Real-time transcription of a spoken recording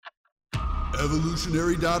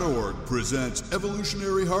Evolutionary.org presents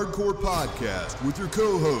Evolutionary Hardcore Podcast with your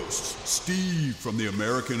co-hosts, Steve from the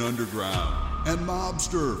American Underground and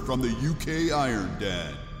Mobster from the UK Iron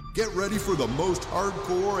Den. Get ready for the most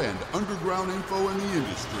hardcore and underground info in the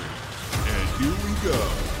industry. And here we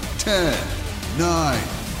go. 10, 9,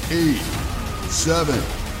 8, 7,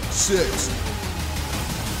 6,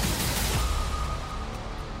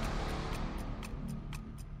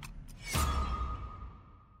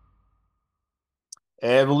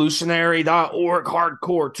 Evolutionary.org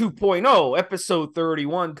Hardcore 2.0, episode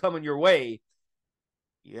 31 coming your way.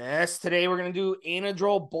 Yes, today we're going to do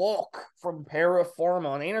Anadrol bulk from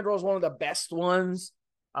Pharma. And Anadrol is one of the best ones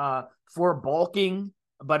for bulking,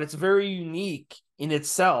 but it's very unique in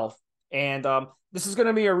itself. And this is going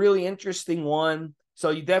to be a really interesting one. So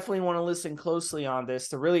you definitely want to listen closely on this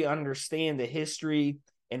to really understand the history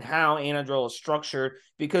and how Anadrol is structured,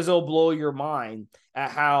 because it'll blow your mind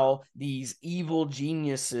at how these evil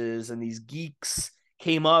geniuses and these geeks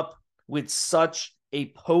came up with such a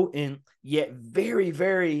potent yet very,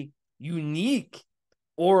 very unique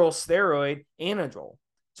oral steroid, Anadrol.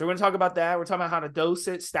 So we're going to talk about that. We're talking about how to dose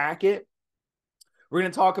it, stack it. We're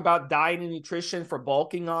going to talk about diet and nutrition for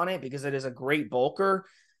bulking on it, because it is a great bulker.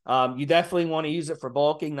 You definitely want to use it for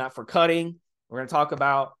bulking, not for cutting. We're going to talk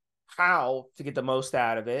about how to get the most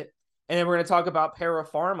out of it. And then we're going to talk about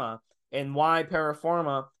Pharma and why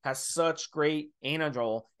Pharma has such great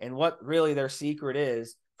Anadrol and what really their secret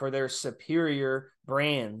is for their superior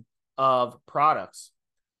brand of products.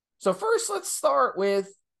 So first, let's start with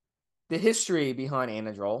the history behind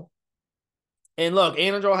Anadrol. And look,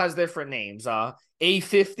 Anadrol has different names.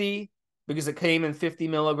 A50, because it came in 50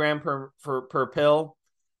 milligram per pill.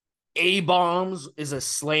 A-bombs is a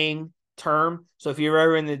slang term. So if you're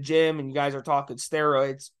ever in the gym and you guys are talking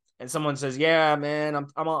steroids and someone says, yeah, man,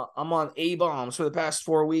 I'm on A-bombs for the past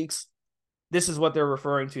 4 weeks, this is what they're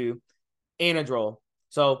referring to, Anadrol.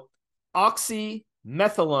 So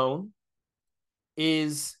oxymethylone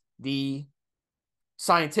is the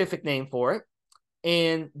scientific name for it,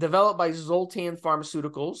 and developed by Zoltan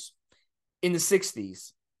Pharmaceuticals in the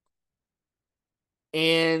 60s.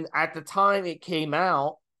 And at the time it came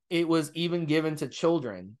out, it was even given to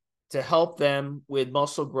children to help them with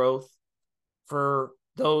muscle growth for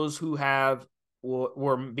those who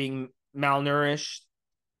were being malnourished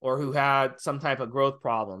or who had some type of growth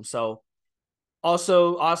problem. So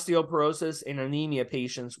also osteoporosis and anemia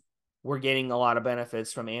patients were getting a lot of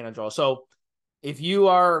benefits from Anadrol. So if you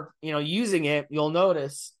are, using it, you'll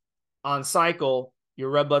notice on cycle,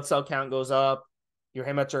 your red blood cell count goes up, your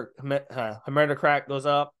hematocrit goes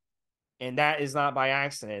up, and that is not by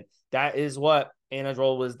accident. That is what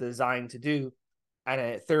Anadrol was designed to do at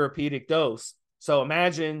a therapeutic dose. So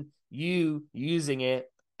imagine you using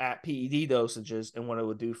it at PED dosages and what it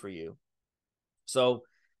would do for you. So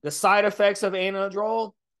the side effects of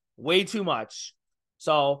Anadrol, way too much.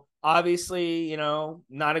 So obviously,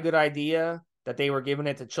 not a good idea that they were giving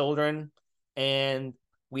it to children. And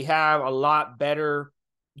we have a lot better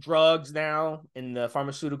drugs now in the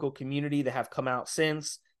pharmaceutical community that have come out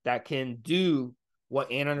since that can do what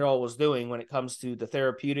Anadrol was doing when it comes to the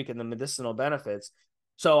therapeutic and the medicinal benefits.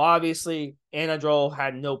 So obviously Anadrol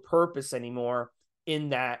had no purpose anymore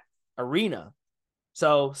in that arena.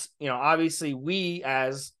 So, obviously we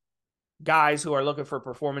as guys who are looking for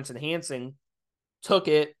performance enhancing took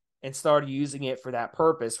it and started using it for that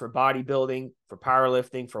purpose, for bodybuilding, for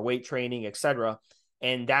powerlifting, for weight training, etc.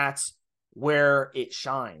 And that's where it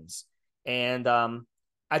shines. And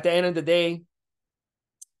at the end of the day,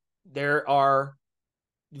 there are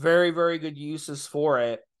very, very good uses for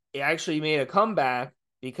it. It actually made a comeback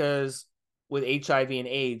because with HIV and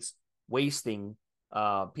AIDS, wasting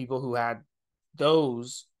people who had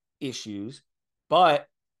those issues. But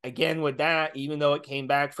again, with that, even though it came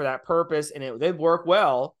back for that purpose and it did work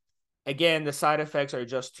well, again, the side effects are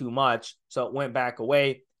just too much. So it went back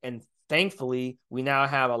away. And thankfully, we now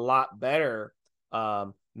have a lot better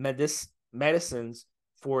medicines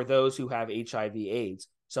for those who have HIV AIDS.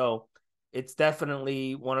 So it's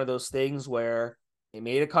definitely one of those things where it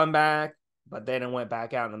made a comeback, but then it went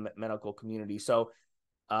back out in the medical community. So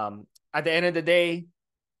at the end of the day,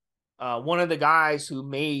 one of the guys who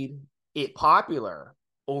made it popular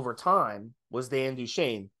over time was Dan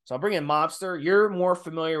Duchaine. So I'll bring in Mobster. You're more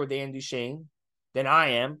familiar with Dan Duchaine than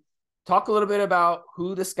I am. Talk a little bit about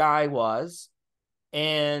who this guy was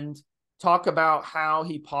and talk about how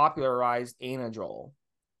he popularized Anadrol.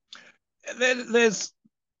 There's,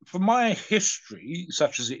 for my history,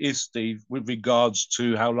 such as it is, Steve, with regards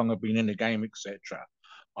to how long I've been in the game, etc.,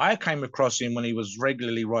 I came across him when he was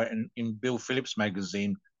regularly writing in Bill Phillips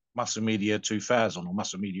magazine Muscle Media 2000 or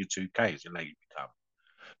Muscle Media 2K, as it later became.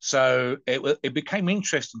 So it became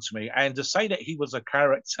interesting to me. And to say that he was a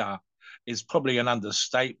character is probably an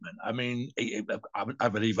understatement. I mean, I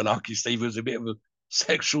would even argue Steve was a bit of a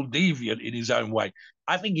sexual deviant in his own way.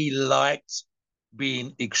 I think he liked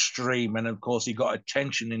being extreme. And of course, he got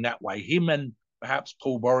attention in that way. Him and perhaps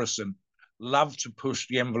Paul Morrison loved to push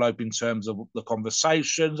the envelope in terms of the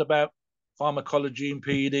conversations about pharmacology and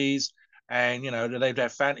PEDs. And, you know, they'd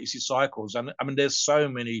have fantasy cycles. And I mean, there's so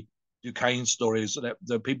many Duquesne stories that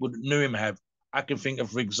the people that knew him have. I can think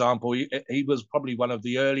of, for example, he was probably one of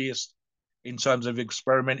the earliest in terms of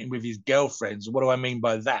experimenting with his girlfriends. What do I mean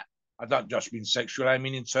by that? I don't just mean sexual, I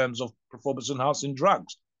mean in terms of performance enhancing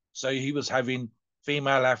drugs. So he was having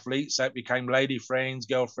female athletes that became lady friends,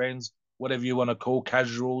 girlfriends, whatever you want to call,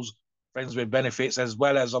 casuals, friends with benefits, as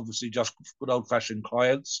well as obviously just good old fashioned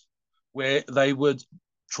clients, where they would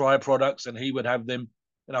try products and he would have them.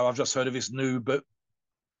 You know, I've just heard of this new but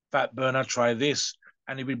fat burner, try this.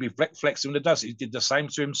 And he would be flexing the dust. He did the same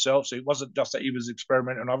to himself. So it wasn't just that he was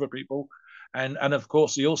experimenting on other people. And of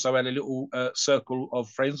course, he also had a little circle of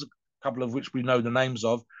friends, a couple of which we know the names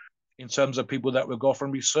of, in terms of people that would go off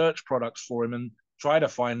and research products for him and try to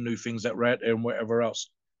find new things that were out there and whatever else.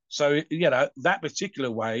 So, you know, that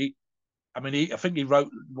particular way, I mean, I think he wrote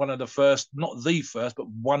one of the first, not the first, but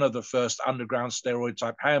one of the first underground steroid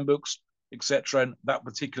type handbooks, etc. And that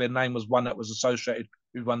particular name was one that was associated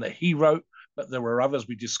with one that he wrote, but there were others.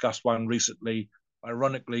 We discussed one recently.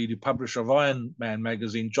 Ironically, the publisher of Iron Man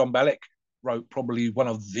magazine, John Balek, wrote probably one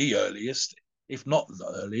of the earliest, if not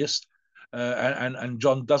the earliest. And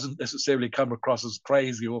John doesn't necessarily come across as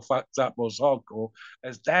crazy or fucked up or as hardcore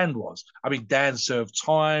as Dan was. I mean, Dan served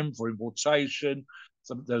time for importation.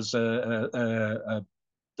 So there's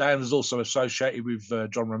Dan is also associated with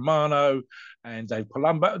John Romano and Dave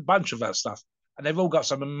Palumbo, a bunch of that stuff. And they've all got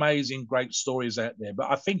some amazing, great stories out there. But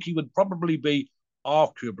I think he would probably be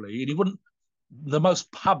arguably, and he wouldn't, the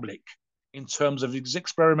most public in terms of his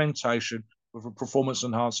experimentation with performance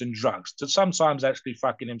enhancing drugs, to sometimes actually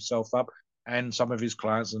fucking himself up and some of his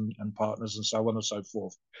clients and partners and so on and so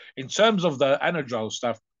forth. In terms of the Anadrol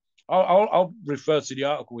stuff, I'll refer to the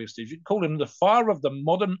article here, Steve. You can call him the father of the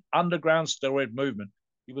modern underground steroid movement.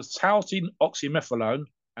 He was touting oxymethylone,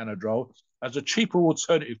 Anadrol, as a cheaper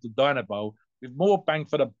alternative to Dynabol with more bang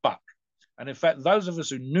for the buck. And in fact, those of us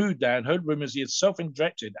who knew Dan heard rumors he had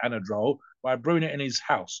self-injected Anadrol by brewing it in his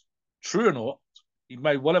house. True or not, he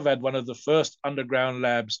may well have had one of the first underground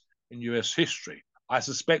labs in US history. I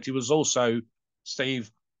suspect he was also, Steve,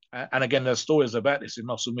 and again, there's stories about this in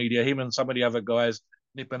Muscle Media, him and some of the other guys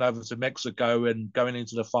nipping over to Mexico and going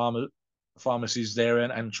into the pharmacies there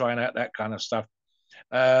and trying out that kind of stuff.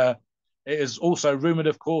 It is also rumored,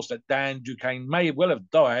 of course, that Dan Duquesne may well have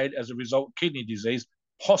died as a result of kidney disease,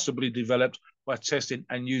 possibly developed by testing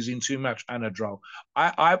and using too much Anadrol.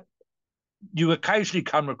 You occasionally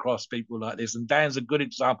come across people like this, and Dan's a good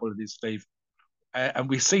example of this, Steve. And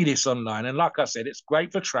we see this online. And like I said, it's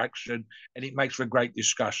great for traction and it makes for a great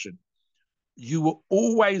discussion. You will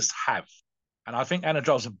always have, and I think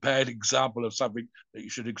Anadrol is a bad example of something that you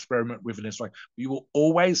should experiment with in this way. You will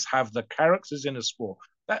always have the characters in a sport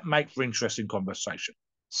that make for interesting conversation.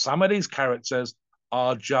 Some of these characters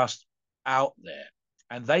are just out there,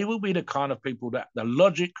 and they will be the kind of people that the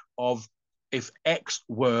logic of if X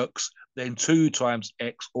works, then 2 times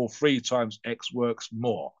X or 3 times X works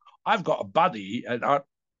more. I've got a buddy, and I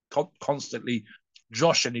constantly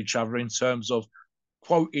joshing each other in terms of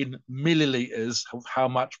quoting milliliters of how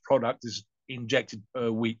much product is injected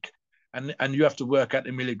per week. And you have to work out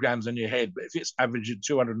the milligrams in your head. But if it's averaging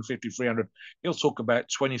 250, 300, he'll talk about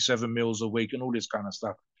 27 mils a week and all this kind of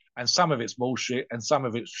stuff. And some of it's bullshit and some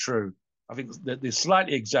of it's true. I think that they're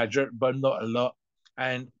slightly exaggerated, but not a lot.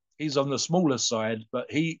 And he's on the smaller side, but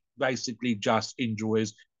he basically just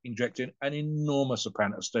enjoys injecting an enormous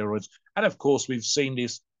amount of steroids. And of course, we've seen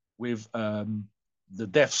this with the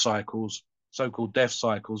death cycles, so-called death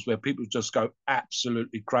cycles, where people just go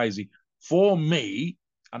absolutely crazy. For me,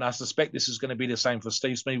 and I suspect this is going to be the same for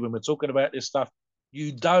Steve Smith when we're talking about this stuff,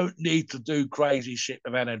 you don't need to do crazy shit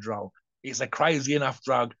with Anadrol. It's a crazy enough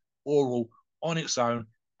drug, oral, on its own,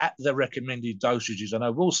 at the recommended dosages. And I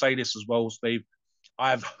will say this as well, Steve,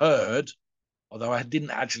 I've heard, although I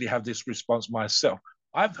didn't actually have this response myself,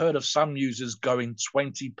 I've heard of some users going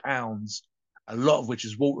 20 pounds, a lot of which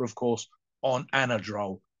is water, of course, on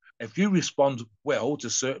Anadrol. If you respond well to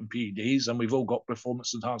certain PEDs, and we've all got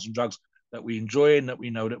performance enhancing drugs that we enjoy and that we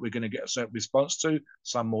know that we're going to get a certain response to,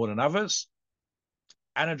 some more than others,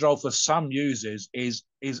 Anadrol for some users is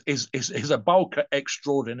a bulk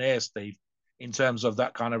extraordinaire, Steve, in terms of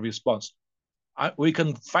that kind of response. we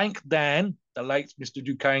can thank Dan, the late Mr.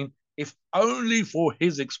 Duquesne, if only for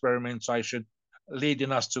his experimentation,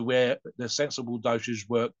 leading us to where the sensible dosage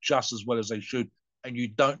work just as well as they should, and you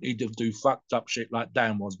don't need to do fucked up shit like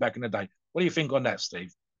Dan was back in the day. What do you think on that,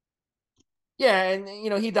 Steve? Yeah, and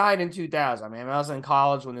he died in 2000. I mean, I was in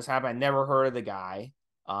college when this happened. I never heard of the guy.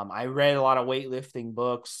 I read a lot of weightlifting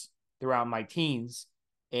books throughout my teens,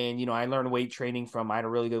 and I learned weight training from. I had a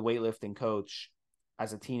really good weightlifting coach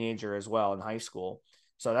as a teenager as well in high school,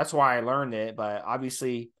 so that's why I learned it. But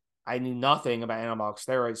obviously, I knew nothing about anabolic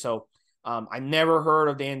steroids, so I never heard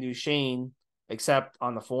of Dan Duchesne except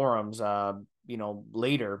on the forums.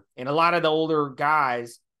 Later, and a lot of the older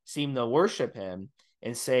guys seem to worship him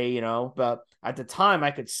and say, but at the time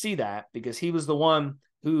I could see that because he was the one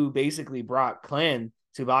who basically brought Clen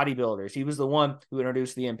to bodybuilders. He was the one who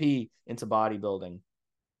introduced the MP into bodybuilding.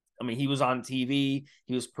 I mean, he was on TV,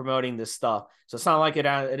 he was promoting this stuff. So it's not like it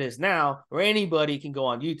is now where anybody can go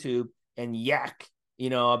on YouTube and yak,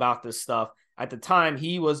 about this stuff. At the time,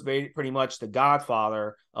 he was pretty much the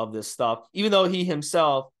godfather of this stuff, even though he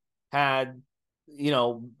himself had,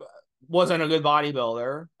 wasn't a good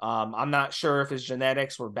bodybuilder. I'm not sure if his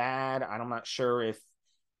genetics were bad. I'm not sure if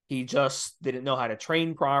he just didn't know how to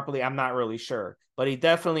train properly. I'm not really sure. But he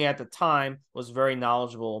definitely at the time was very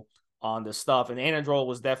knowledgeable on this stuff. And Anadrol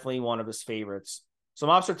was definitely one of his favorites. So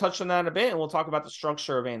Mobster touched on that a bit, and we'll talk about the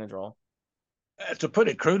structure of Anadrol. To put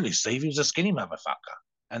it crudely, Steve, he was a skinny motherfucker.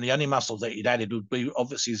 And the only muscle that he'd added would be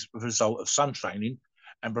obviously as a result of sun training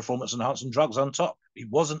and performance-enhancing drugs on top. He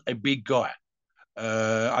wasn't a big guy.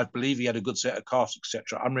 I believe he had a good set of calves,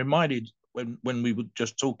 etc. I'm reminded when we were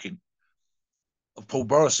just talking of Paul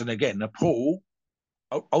Borison again. Now, Paul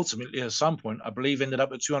ultimately at some point, I believe, ended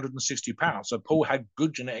up at 260 pounds. So Paul had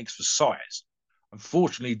good genetics for size.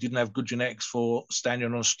 Unfortunately, he didn't have good genetics for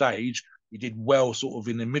standing on stage. He did well sort of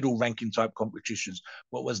in the middle ranking type competitions,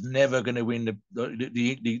 but was never going to win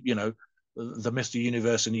the Mr.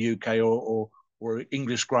 Universe in the UK or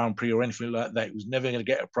English Grand Prix or anything like that. He was never going to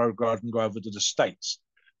get a pro card and go over to the States.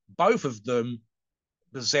 Both of them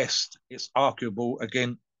possessed, it's arguable,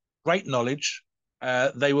 again, great knowledge.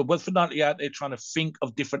 They were definitely out there trying to think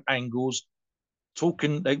of different angles,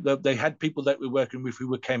 talking. They had people that were working with who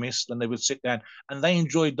were chemists, and they would sit down, and they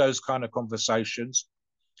enjoyed those kind of conversations.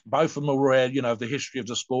 Both of them were aware, of the history of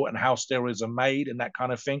the sport and how steroids are made and that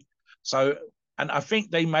kind of thing. So, and I think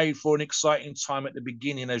they made for an exciting time at the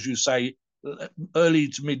beginning, as you say, early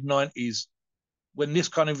to mid 90s, when this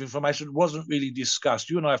kind of information wasn't really discussed.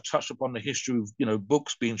 You and I have touched upon the history of,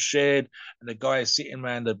 books being shared and the guys sitting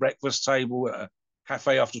around the breakfast table at a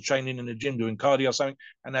cafe after training in the gym doing cardio or something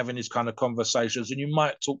and having these kind of conversations. And you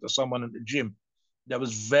might talk to someone at the gym. There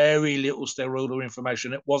was very little steroidal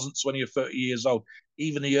information. It wasn't 20 or 30 years old.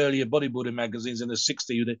 Even the earlier bodybuilding magazines in the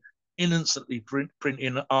 60s, they instantly print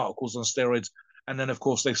in articles on steroids. And then, of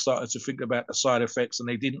course, they started to think about the side effects, and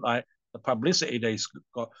they didn't like the publicity they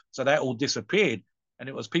got. So that all disappeared. And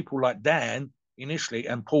it was people like Dan initially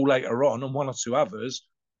and Paul later on, and one or two others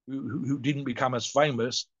who didn't become as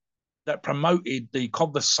famous, that promoted the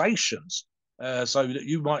conversations. So that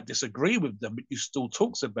you might disagree with them, but you still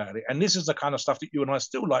talks about it. And this is the kind of stuff that you and I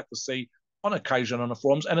still like to see on occasion on the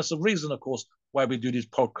forums. And it's the reason, of course, why we do this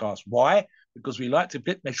podcast. Why? Because we like to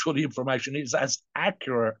make sure the information is as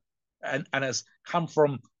accurate and has come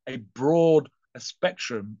from a broad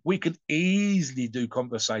spectrum. We could easily do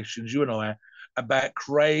conversations, you and I, about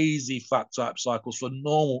crazy fucked up cycles for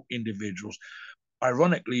normal individuals.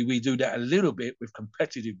 Ironically, we do that a little bit with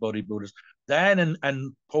competitive bodybuilders. Dan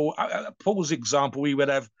and Paul, Paul's example, we would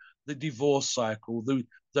have the divorce cycle,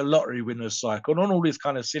 the lottery winners cycle, and all this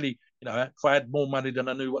kind of silly, if I had more money than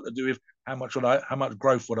I knew what to do with, how much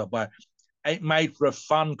growth would I buy? It made for a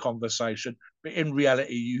fun conversation, but in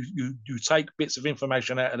reality, you take bits of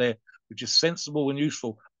information out of there which is sensible and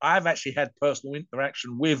useful. I've actually had personal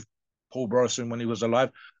interaction with Paul Borison when he was alive.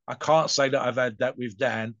 I can't say that I've had that with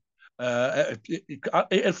Dan. I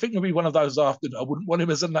think it'd be one of those afternoons. I wouldn't want him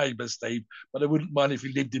as a neighbour, Steve, but I wouldn't mind if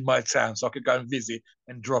he lived in my town, so I could go and visit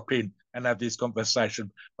and drop in and have this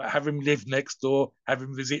conversation. But have him live next door, have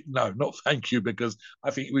him visit, no, not thank you, because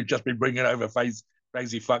I think we'd just be bringing over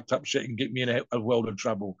crazy fucked up shit and get me in a world of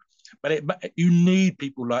trouble. But you need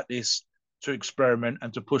people like this to experiment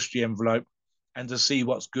and to push the envelope and to see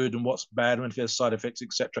what's good and what's bad and if there's side effects,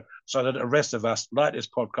 etc., so that the rest of us, like this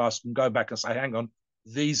podcast, can go back and say, hang on,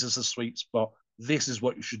 these is the sweet spot. This is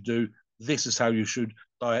what you should do. This is how you should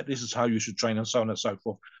diet. This is how you should train, and so on and so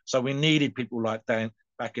forth. So we needed people like Dan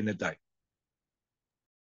back in the day.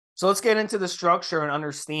 So let's get into the structure and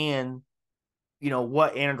understand,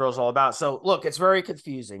 what Anadrol is all about. So look, it's very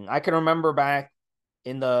confusing. I can remember back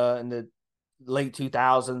in the late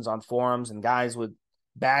 2000s on forums, and guys would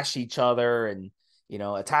bash each other and,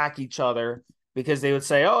 attack each other because they would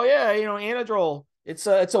say, oh yeah, Anadrol, it's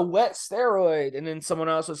a wet steroid. And then someone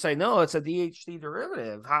else would say, no, it's a DHT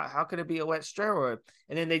derivative. How could it be a wet steroid?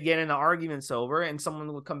 And then they'd get into arguments over it, and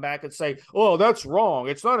someone would come back and say, oh, that's wrong.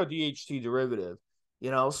 It's not a DHT derivative.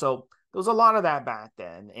 So there was a lot of that back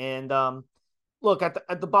then. And look,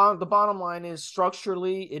 at the bottom line is,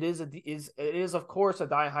 structurally, it is of course a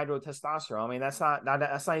dihydrotestosterone. I mean, that's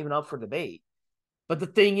not even up for debate. But the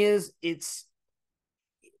thing is, it's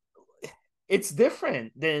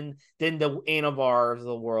different than the Anavars of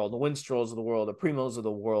the world, the Winstrels of the world, the Primos of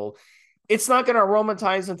the world. It's not going to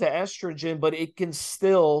aromatize into estrogen, but it can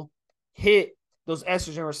still hit those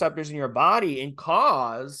estrogen receptors in your body and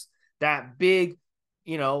cause that big,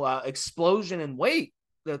 explosion in weight,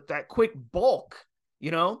 that quick bulk,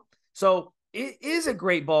 So it is a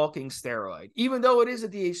great bulking steroid, even though it is a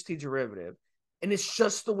DHT derivative. And it's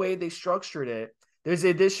just the way they structured it. There's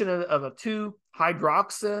the addition of a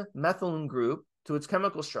 2-hydroxymethylene group to its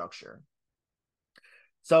chemical structure.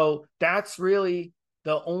 So that's really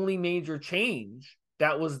the only major change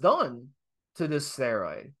that was done to this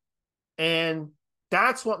steroid. And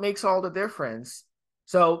that's what makes all the difference.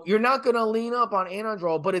 So you're not going to lean up on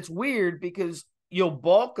Anadrol, but it's weird because you'll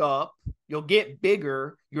bulk up, you'll get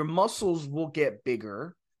bigger, your muscles will get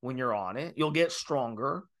bigger when you're on it, you'll get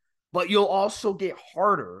stronger, but you'll also get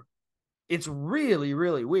harder. It's really,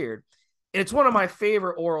 really weird. And it's one of my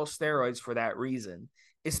favorite oral steroids for that reason,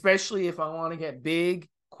 especially if I want to get big,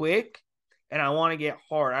 quick, and I want to get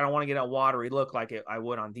hard. I don't want to get a watery look like I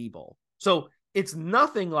would on D-Bol. So it's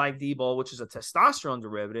nothing like D-Bol, which is a testosterone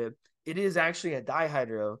derivative. It is actually a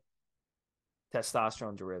dihydrotestosterone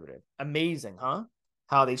derivative. Amazing, huh?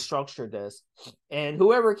 How they structured this. And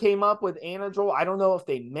whoever came up with Anadrol, I don't know if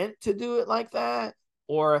they meant to do it like that,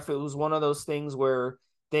 or if it was one of those things where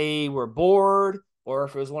they were bored, or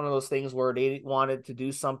if it was one of those things where they wanted to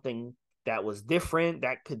do something that was different,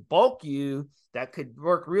 that could bulk you, that could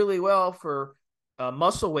work really well for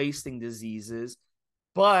muscle wasting diseases,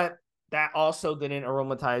 but that also didn't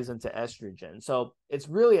aromatize into estrogen. So it's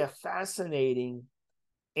really a fascinating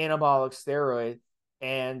anabolic steroid,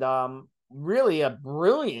 and really a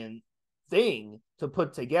brilliant thing to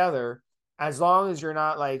put together, as long as you're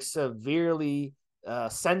not like severely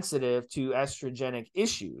sensitive to estrogenic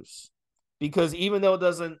issues. Because even though it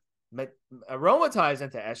doesn't aromatize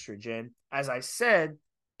into estrogen, as I said,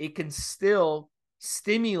 it can still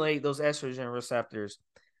stimulate those estrogen receptors.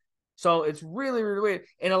 So it's really, really weird.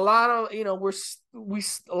 And a lot of,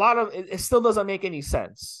 it still doesn't make any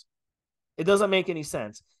sense. It doesn't make any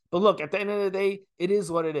sense. But look, at the end of the day, it is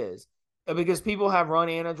what it is. Because people have run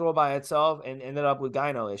Anadrol by itself and ended up with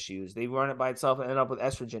gyno issues. They run it by itself and ended up with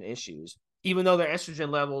estrogen issues, even though their estrogen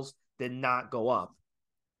levels did not go up.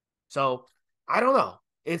 So I don't know.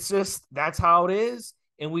 It's just, that's how it is.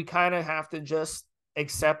 And we kind of have to just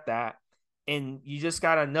accept that. And you just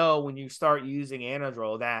got to know when you start using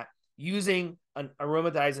Anadrol that using an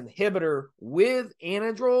aromatase inhibitor with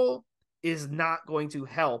Anadrol is not going to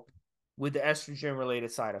help with the estrogen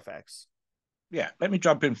related side effects. Yeah, let me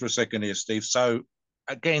jump in for a second here, Steve. So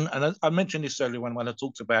again, and I mentioned this earlier when I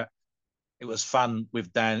talked about it was fun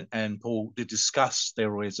with Dan and Paul to discuss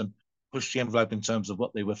steroids and push the envelope in terms of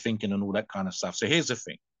what they were thinking and all that kind of stuff. So here's the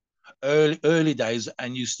thing. Early days,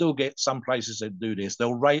 and you still get some places that do this,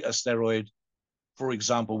 they'll rate a steroid. For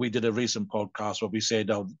example, we did a recent podcast where we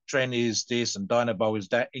said, oh, Tren is this and Dynabol is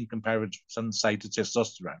that in comparison, say, to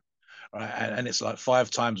testosterone. Right? And it's like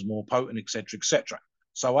 5 times more potent, et cetera, et cetera.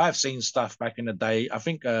 So I've seen stuff back in the day. I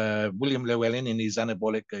think William Llewellyn in his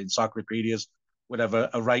anabolic encyclopedias would have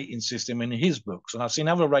a rating system in his books. And I've seen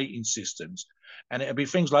other rating systems. And it'd be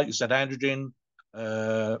things like you said, androgen,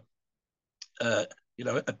 a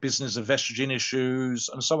business of estrogen issues,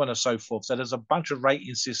 and so on and so forth. So there's a bunch of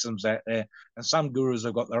rating systems out there, and some gurus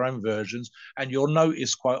have got their own versions. And you'll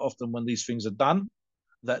notice quite often when these things are done,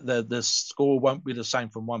 that the score won't be the same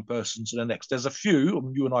from one person to the next. There's a few,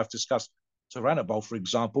 and you and I have discussed Turinabol, for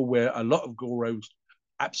example, where a lot of gurus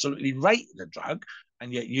absolutely rate the drug,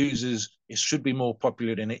 and yet users, it should be more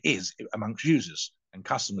popular than it is amongst users and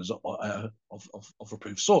customers of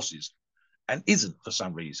approved sources, and isn't for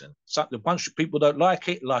some reason. So a bunch of people don't like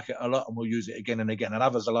it a lot, and will use it again and again. And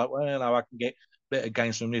others are like, well, no, I can get better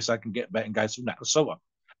gains from this, I can get better gains from that, and so on.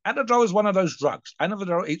 Anadrol is one of those drugs.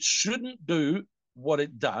 Anadrol, it shouldn't do what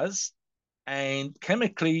it does. And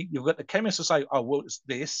chemically, you've got the chemists to say, oh, well, it's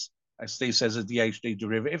this, as Steve says, a DHT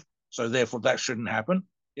derivative, so therefore that shouldn't happen.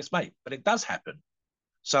 Yes, mate, but it does happen.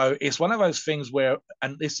 So it's one of those things where,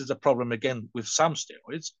 and this is a problem again with some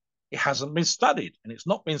steroids, it hasn't been studied. And it's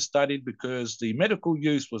not been studied because the medical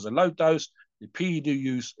use was a low dose, the PED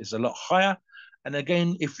use is a lot higher. And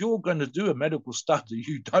again, if you're going to do a medical study,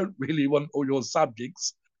 you don't really want all your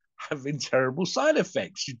subjects having terrible side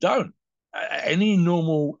effects. You don't. Any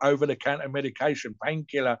normal over-the-counter medication,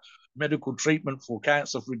 painkiller, medical treatment for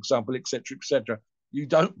cancer, for example, etc., you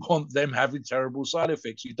don't want them having terrible side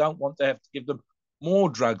effects. You don't want to have to give them more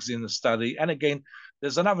drugs in the study. And again,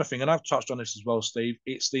 there's another thing, and I've touched on this as well, Steve.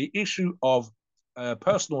 It's the issue of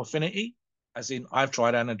personal affinity, as in I've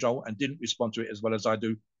tried Anadrol and didn't respond to it as well as I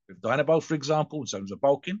do with Dynabol, for example, in terms of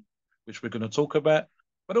bulking, which we're going to talk about.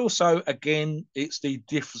 But also, again, it's the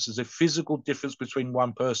difference, there's a physical difference between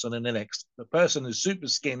one person and the next. The person is super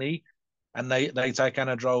skinny and they take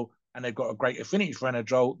Anadrol and they've got a great affinity for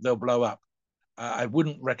Anadrol, they'll blow up. I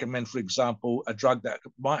wouldn't recommend, for example, a drug that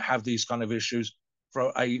might have these kind of issues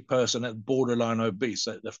for a person at borderline obese,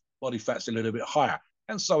 so the body fat's a little bit higher,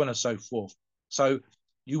 and so on and so forth. So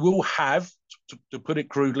you will have, to put it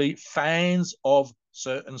crudely, fans of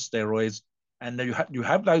certain steroids, and you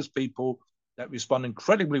have those people that respond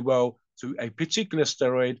incredibly well to a particular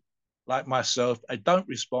steroid, like myself. I don't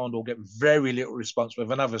respond or get very little response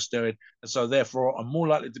with another steroid, and so therefore I'm more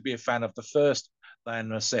likely to be a fan of the first than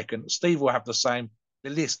the second. Steve will have the same.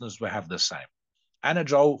 The listeners will have the same.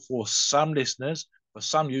 Anadrol, for some listeners, for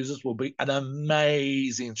some users, will be an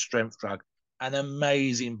amazing strength drug, an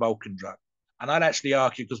amazing bulking drug. And I'd actually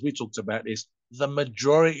argue, because we talked about this, the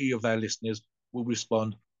majority of our listeners will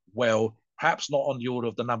respond well, perhaps not on the order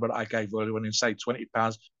of the number that I gave earlier when in say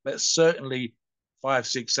 £20, but certainly 5,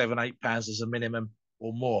 6, 7, £8 as a minimum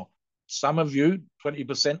or more. Some of you,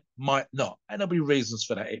 20%, might not. And there'll be reasons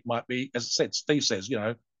for that. It might be, as I said, Steve says,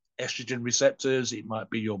 estrogen receptors. It might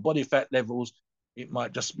be your body fat levels. It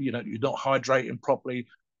might just be, you're not hydrating properly,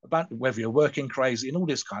 about whether you're working crazy and all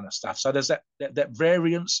this kind of stuff. So there's that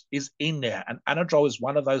variance is in there. And Anadrol is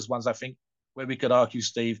one of those ones, I think, where we could argue,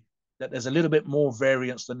 Steve, that there's a little bit more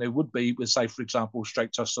variance than there would be with, say, for example,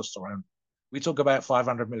 straight testosterone. We talk about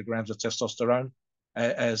 500 milligrams of testosterone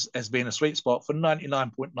as being a sweet spot for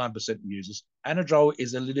 99.9% of users. Anadrol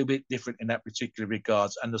is a little bit different in that particular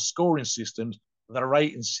regards, and the scoring systems, the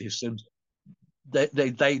rating systems,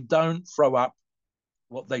 they don't throw up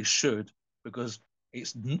what they should, because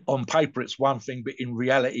it's on paper it's one thing, but in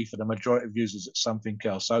reality for the majority of users it's something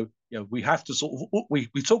else. So we have to sort of we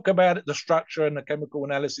talk about it, the structure and the chemical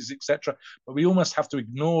analysis, etc., but we almost have to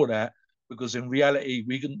ignore that, because in reality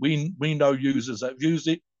we know users that have used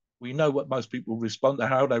it. We know what most people respond to,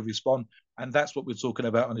 how they respond, and that's what we're talking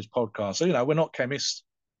about on this podcast. So we're not chemists,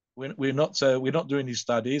 we're not doing these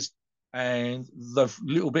studies, and the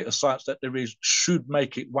little bit of science that there is should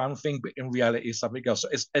make it one thing, but in reality it's something else. So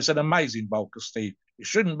it's an amazing bulk of Steve. It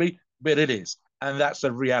shouldn't be, but it is, and that's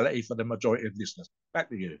the reality for the majority of listeners. Back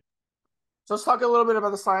to you. So let's talk a little bit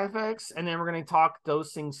about the side effects, and then we're going to talk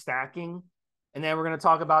dosing, stacking, and then we're going to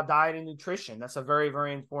talk about diet and nutrition. That's a very,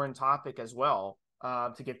 very important topic as well,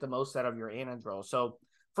 to get the most out of your Anadrol. So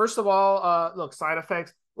first of all, look, side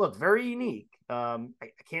effects, very unique. I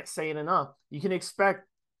can't say it enough. You can expect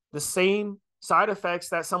the same side effects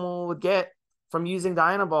that someone would get from using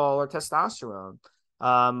Dynabol or testosterone.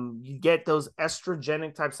 You get those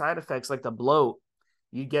estrogenic type side effects like the bloat.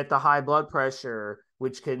 You get the high blood pressure,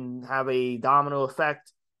 which can have a domino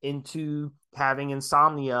effect into having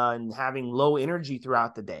insomnia and having low energy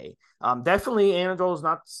throughout the day. Definitely Anadrol is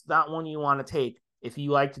not one you want to take if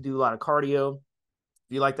you like to do a lot of cardio,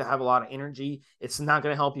 if you like to have a lot of energy. It's not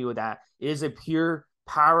going to help you with that. It is a pure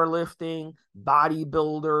powerlifting,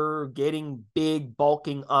 bodybuilder, getting big,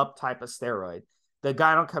 bulking up type of steroid. The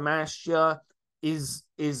gynecomastia is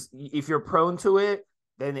if you're prone to it,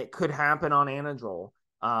 then it could happen on Anadrol.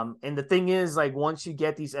 And the thing is, like, once you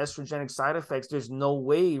get these estrogenic side effects, there's no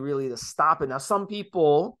way really to stop it. Now, some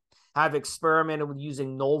people have experimented with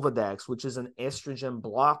using Nolvadex, which is an estrogen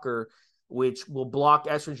blocker, which will block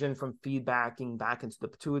estrogen from feedbacking back into the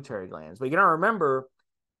pituitary glands. But you gotta remember,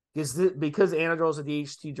 because Anadrol is a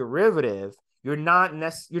DHT derivative, you're not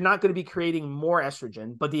going to be creating more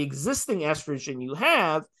estrogen, but the existing estrogen you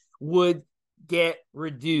have would get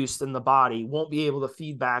reduced in the body, won't be able to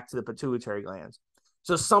feed back to the pituitary glands.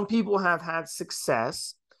 So some people have had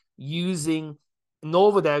success using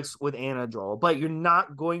Nolvadex with Anadrol, but you're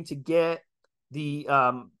not going to get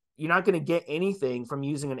anything from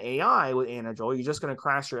using an AI with Anadrol. You're just going to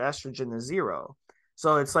crash your estrogen to zero.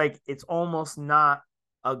 So it's almost not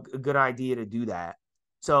a good idea to do that.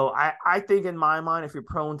 So I think in my mind, if you're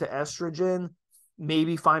prone to estrogen,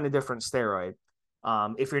 maybe find a different steroid.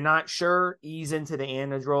 If you're not sure, ease into the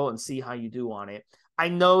Anadrol and see how you do on it. I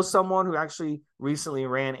know someone who actually recently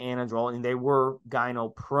ran Anadrol, and they were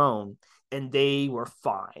gyno prone, and they were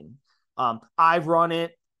fine. I've run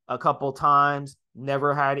it a couple times,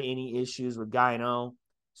 never had any issues with gyno.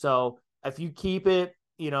 So if you keep it,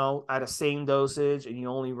 at a same dosage, and you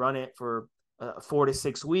only run it for 4 to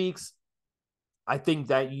 6 weeks, I think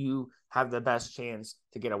that you have the best chance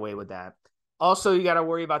to get away with that. Also, you got to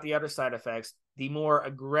worry about the other side effects, the more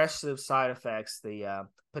aggressive side effects, the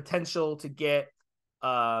potential to get,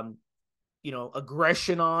 aggression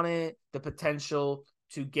on it, the potential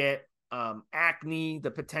to get acne,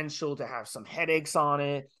 the potential to have some headaches on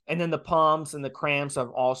it, and then the pumps and the cramps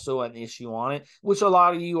are also an issue on it, which a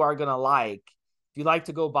lot of you are going to like. If you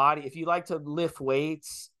like to lift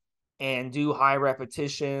weights and do high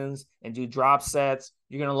repetitions and do drop sets,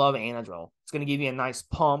 you're going to love Anadrol. It's going to give you a nice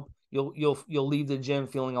pump. You'll leave the gym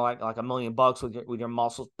feeling like $1,000,000 with your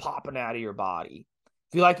muscles popping out of your body.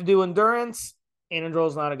 If you like to do endurance, Anadrol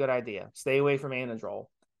is not a good idea. Stay away from Anadrol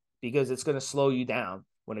because it's going to slow you down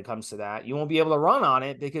when it comes to that. You won't be able to run on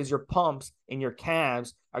it because your pumps and your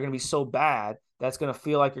calves are going to be so bad that's going to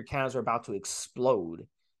feel like your calves are about to explode.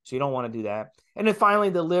 So you don't want to do that. And then finally,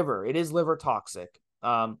 the liver. It is liver toxic.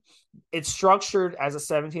 It's structured as a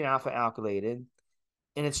 17 alpha alkylated,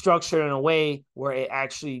 and it's structured in a way where it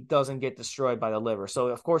actually doesn't get destroyed by the liver. So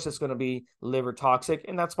of course it's going to be liver toxic,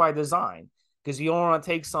 and that's by design, because you don't want to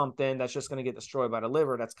take something that's just going to get destroyed by the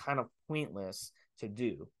liver. That's kind of pointless to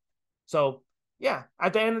do. So yeah,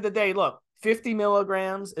 at the end of the day, look, 50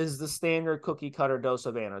 milligrams is the standard cookie cutter dose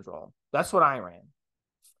of Anadrol. That's what I ran.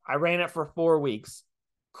 I ran it for 4 weeks.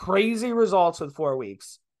 Crazy results with 4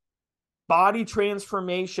 weeks. Body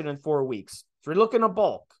transformation in 4 weeks. If you're looking to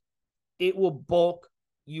bulk, it will bulk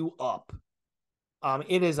you up.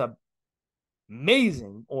 It is an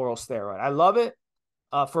amazing oral steroid. I love it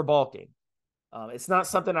for bulking. It's not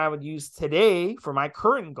something I would use today for my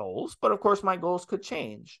current goals, but of course my goals could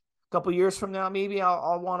change. A couple years from now, maybe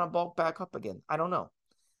I'll want to bulk back up again. I don't know.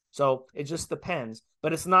 So it just depends.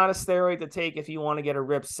 But it's not a steroid to take if you want to get a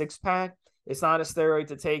ripped six-pack. It's not a steroid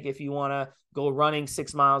to take if you want to go running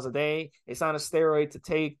 6 miles a day. It's not a steroid to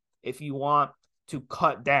take if you want to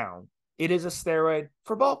cut down. It is a steroid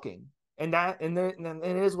for bulking. And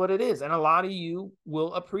it is what it is. And a lot of you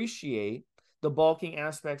will appreciate the bulking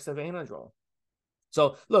aspects of Anadrol.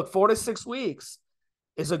 So look, 4 to 6 weeks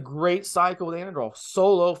is a great cycle with Anadrol.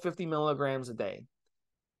 Solo 50 milligrams a day.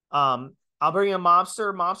 I'll bring in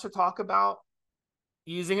Mobster. Mobster, talk about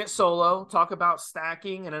using it solo, talk about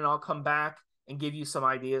stacking, and then I'll come back and give you some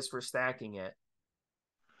ideas for stacking it.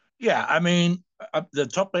 Yeah, I mean, the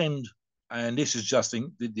top end, and this is just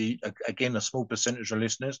again, a small percentage of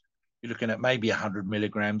listeners, you're looking at maybe 100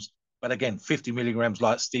 milligrams. But again, 50 milligrams,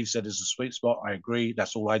 like Steve said, is a sweet spot. I agree.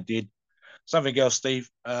 That's all I did. Something else, Steve,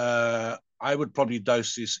 I would probably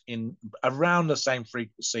dose this in around the same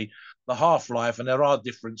frequency. The half-life, and there are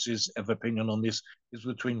differences of opinion on this, is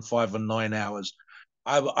between 5 and 9 hours.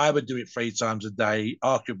 I would do it 3 times a day,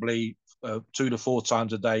 arguably 2 to 4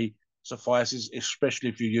 times a day suffices, especially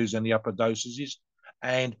if you're using the upper dosages.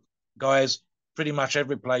 And guys, pretty much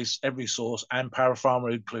every place, every source, and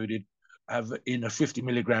Pharma included, have in a 50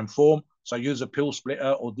 milligram form. So use a pill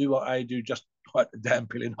splitter or do what I do, just cut the damn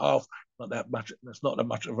pill in half. Not that much. That's not that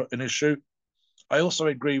much of an issue. I also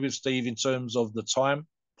agree with Steve in terms of the time,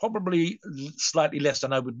 probably slightly less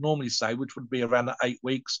than I would normally say, which would be around 8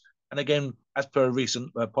 weeks. And again, as per a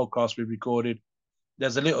recent podcast we recorded,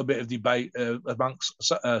 there's a little bit of debate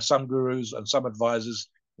amongst some gurus and some advisors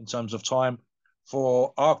in terms of time.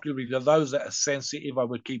 For arguably those that are sensitive, I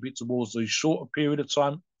would keep it towards the shorter period of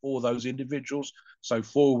time for those individuals. So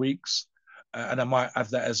 4 weeks, and I might have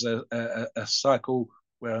that as a cycle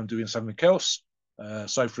where I'm doing something else.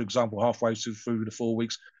 So, for example, halfway through the 4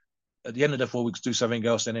 weeks, at the end of the 4 weeks, do something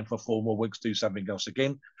else, and then for 4 more weeks, do something else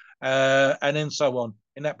again, and then so on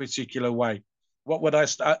in that particular way. What would I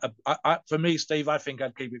for me, Steve, I think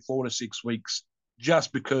I'd keep it 4 to 6 weeks,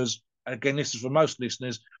 just because, again, this is for most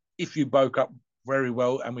listeners, if you bulk up very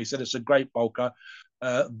well, and we said it's a great bulker,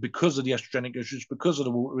 because of the estrogenic issues, because of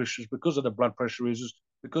the water issues, because of the blood pressure issues,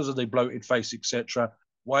 because of the bloated face, etc.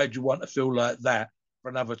 Why do you want to feel like that for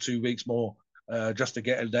another 2 weeks more, just to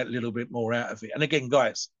get that little bit more out of it? And again,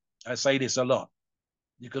 guys, I say this a lot.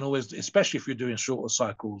 You can always, especially if you're doing shorter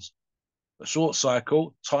cycles, a short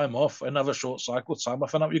cycle, time off, another short cycle, time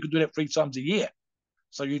off, another. You can do that 3 times a year.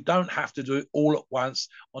 So you don't have to do it all at once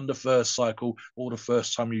on the first cycle or the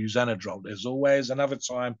first time you use Anadrol. There's always another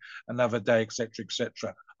time, another day, etc.,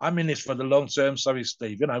 etc. I'm in this for the long term. So is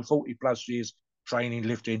Steve. 40 plus years training,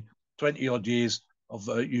 lifting, 20 odd years of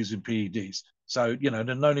using PEDs. So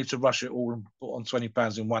there's no need to rush it all and put on 20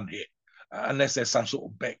 pounds in one hit. unless there's some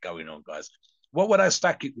sort of bet going on, guys. What would I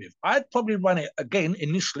stack it with? I'd probably run it again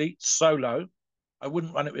initially solo. I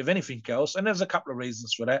wouldn't run it with anything else. And there's a couple of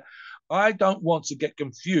reasons for that. I don't want to get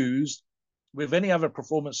confused with any other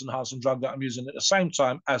performance enhancing drug that I'm using at the same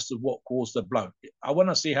time as to what caused the blow. I want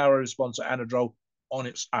to see how I respond to Anadrol on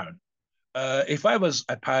its own. If I was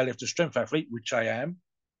a powerlifter strength athlete, which I am,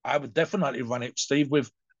 I would definitely run it, Steve, with,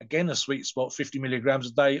 again, a sweet spot, 50 milligrams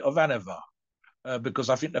a day of Anavar. Because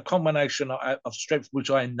I think the combination of strength,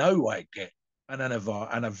 which I know I get, and Anavar,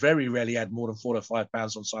 and I very rarely add more than 4 to 5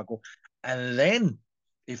 pounds on cycle. And then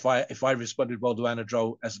if I responded well to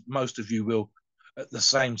Anadrol, as most of you will, at the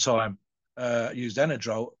same time, used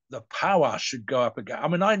Anadrol, the power should go up again. I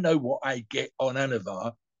mean, I know what I get on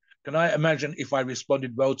Anavar. Can I imagine if I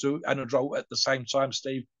responded well to Anadrol at the same time,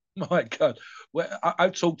 Steve? My God. Well, I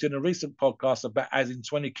talked in a recent podcast about adding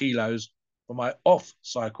 20 kilos for my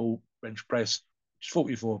off-cycle bench press, which is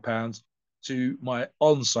 44 pounds, to my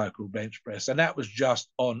on-cycle bench press. And that was just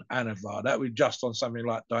on Anavar. That was just on something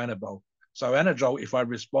like Dianabol. So Anadrol, if I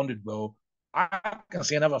responded well, I can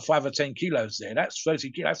see another 5 or 10 kilos there. That's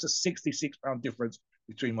 30 kilos. That's a 66-pound difference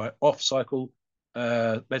between my off-cycle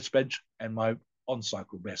bench and my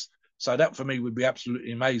on-cycle best. So that for me would be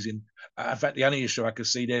absolutely amazing. In fact, the only issue I could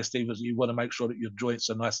see there, Steve, is you want to make sure that your joints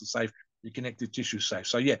are nice and safe, your connective tissue safe.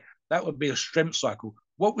 So yeah, that would be a strength cycle.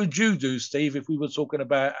 What would you do, Steve, if we were talking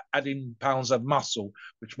about adding pounds of muscle,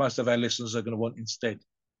 which most of our listeners are going to want instead?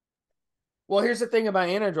 Well, here's the thing about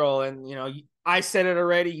Anadrol, and I said it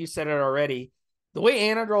already, you said it already. The way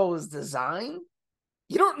Anadrol is designed,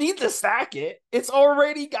 you don't need to stack it. It's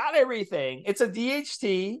already got everything. It's a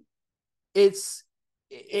DHT. It's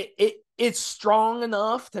strong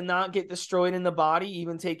enough to not get destroyed in the body,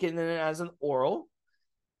 even taking it as an oral.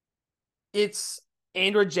 It's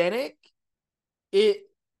androgenic. It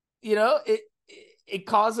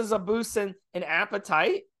causes a boost in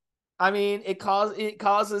appetite. I mean, it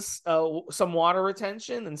causes some water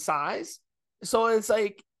retention and size. So it's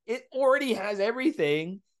like it already has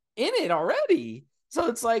everything in it already. So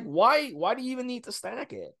it's like, why do you even need to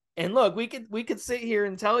stack it? And look, we could sit here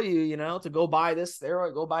and tell you, to go buy this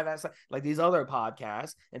steroid, go buy that, like these other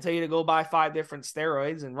podcasts, and tell you to go buy 5 different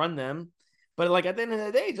steroids and run them. But like at the end of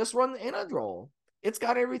the day, just run the Anadrol. It's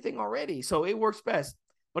got everything already, so it works best.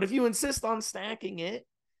 But if you insist on stacking it,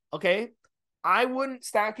 okay, I wouldn't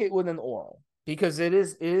stack it with an oral because it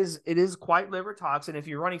is quite liver toxic. If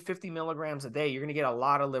you're running 50 milligrams a day, you're going to get a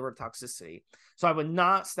lot of liver toxicity. So I would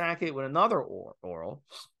not stack it with another oral.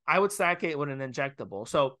 I would stack it with an injectable.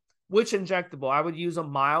 So which injectable? I would use a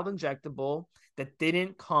mild injectable that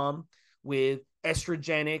didn't come with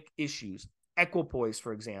estrogenic issues. Equipoise,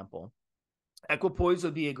 for example. Equipoise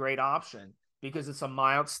would be a great option because it's a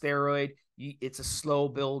mild steroid. It's a slow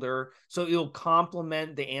builder. So it'll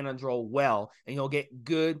complement the Anadrol well, and you'll get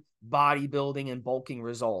good bodybuilding and bulking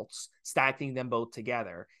results stacking them both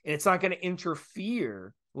together. And it's not going to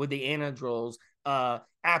interfere with the Anadrol's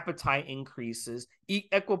appetite increases.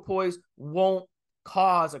 Equipoise won't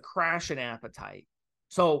cause a crash in appetite.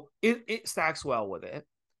 So it stacks well with it.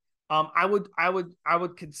 I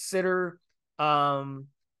would consider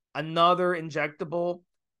another injectable.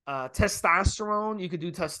 Testosterone, you could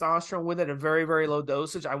do testosterone with it at a very, very low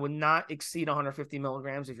dosage. I would not exceed 150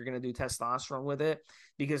 milligrams if you're going to do testosterone with it,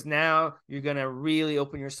 because now you're going to really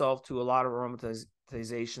open yourself to a lot of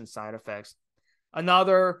aromatization side effects.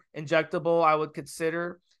 Another injectable I would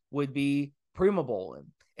consider would be Primobolan.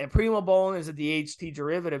 And Primobolan is a DHT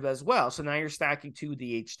derivative as well. So now you're stacking 2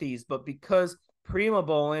 DHTs. But because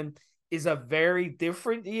Primobolan is a very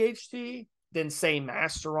different DHT than, say,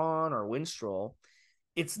 Masteron or Winstrol,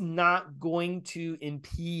 it's not going to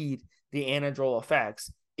impede the Anadrol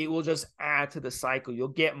effects. It will just add to the cycle. You'll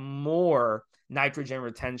get more nitrogen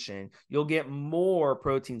retention. You'll get more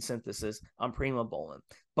protein synthesis on Primobolan,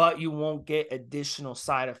 but you won't get additional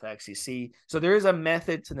side effects, you see? So there is a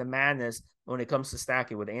method to the madness when it comes to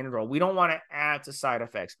stacking with Anadrol. We don't want to add to side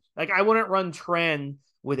effects. Like I wouldn't run Tren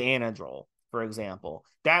with Anadrol, for example.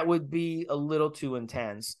 That would be a little too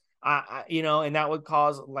intense. And that would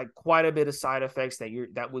cause like quite a bit of side effects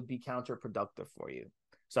that would be counterproductive for you.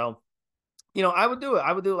 So, I would do it.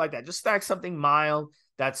 I would do it like that. Just stack something mild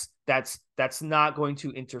that's not going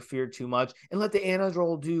to interfere too much, and let the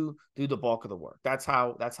Anadrol do the bulk of the work. That's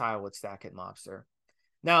how I would stack it, Mobster.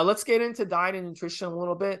 Now let's get into diet and nutrition a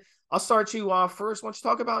little bit. I'll start you off first. Why don't you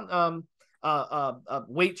talk about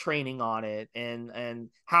weight training on it, and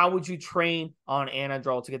how would you train on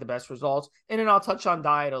Anadrol to get the best results? And then I'll touch on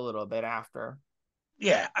diet a little bit after.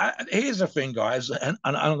 Yeah, here's the thing, guys, and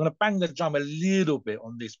I'm going to bang the drum a little bit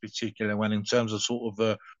on this particular one in terms of sort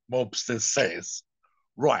of Mobster says.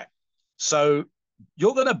 Right. So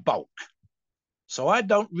you're going to bulk. So I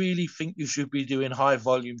don't really think you should be doing high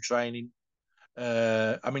volume training.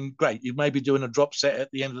 I mean, great. You may be doing a drop set at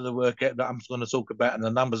the end of the workout that I'm going to talk about, and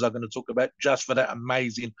the numbers I'm going to talk about just for that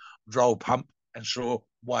amazing droll pump. And sure,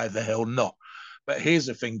 why the hell not? But here's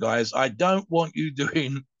the thing, guys. I don't want you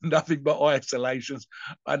doing nothing but isolations.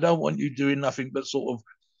 I don't want you doing nothing but sort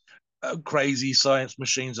of crazy science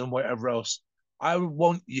machines and whatever else. I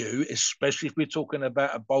want you, especially if we're talking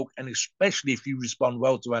about a bulk, and especially if you respond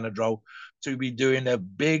well to Anadrol, to be doing a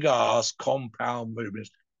big ass compound movements,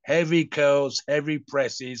 heavy curls, heavy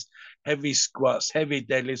presses, heavy squats, heavy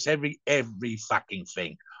deadlifts, heavy every fucking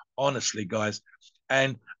thing. Honestly, guys.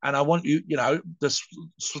 And I want you, the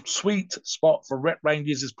sweet spot for rep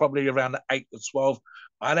ranges is probably around the 8 to 12.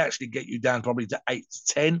 I'd actually get you down probably to 8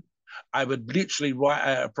 to 10. I would literally write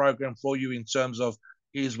out a program for you in terms of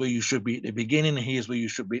here's where you should be at the beginning, here's where you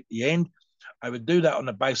should be at the end. I would do that on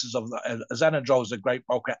the basis of Anadrol is a great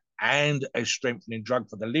bulker and a strengthening drug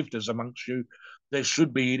for the lifters amongst you. There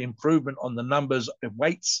should be an improvement on the numbers of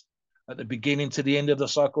weights at the beginning to the end of the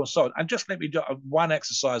cycle and so on. And just let me do one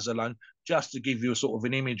exercise alone, just to give you a sort of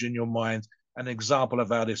an image in your mind, an example of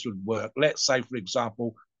how this would work. Let's say, for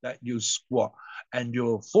example, that you squat and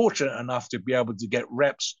you're fortunate enough to be able to get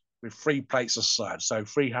reps with 3 plates aside, so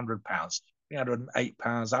 300 pounds, 308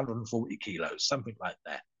 pounds, 140 kilos, something like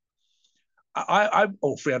that.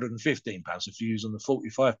 Or 315 pounds if you're using the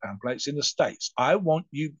 45-pound plates in the States. I want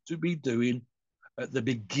you to be doing at the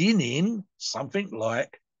beginning something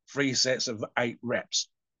like 3 sets of 8 reps.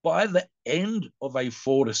 By the end of a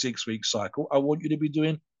 4 to 6 week cycle, I want you to be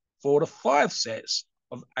doing 4 to 5 sets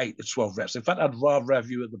of 8 to 12 reps. In fact, I'd rather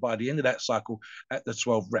have you by the end of that cycle at the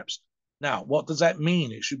 12 reps. Now, what does that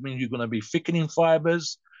mean? It should mean you're going to be thickening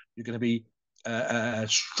fibers, you're going to be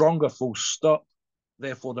stronger, full stop.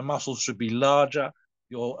 Therefore, the muscles should be larger.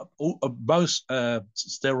 Most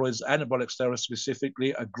steroids, anabolic steroids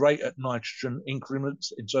specifically, are great at nitrogen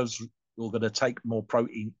increments in terms of you're going to take more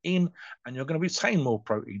protein in and you're going to retain more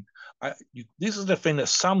protein. This is the thing that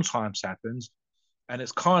sometimes happens, and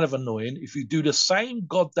it's kind of annoying. If you do the same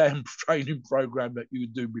goddamn training program that you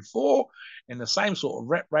would do before in the same sort of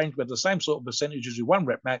rep range with the same sort of percentages you 1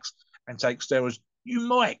 rep max and take steroids, you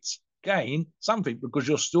might gain something because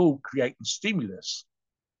you're still creating stimulus.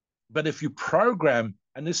 But if you program,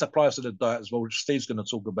 and this applies to the diet as well, which Steve's going to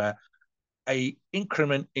talk about, a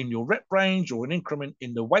increment in your rep range or an increment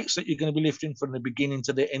in the weights that you're going to be lifting from the beginning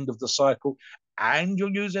to the end of the cycle, and you're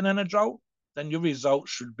using Anadrol, then your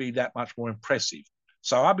results should be that much more impressive.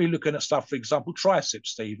 So I'll be looking at stuff, for example,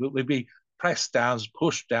 triceps, Steve. It would be press downs,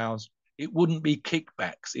 push downs. It wouldn't be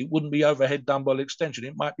kickbacks. It wouldn't be overhead dumbbell extension.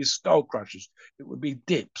 It might be skull crushers. It would be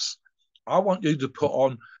dips. I want you to put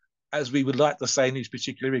on, as we would like to say in these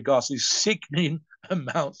particular regards, these sickening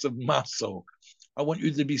amounts of muscle. I want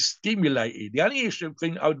you to be stimulated. The only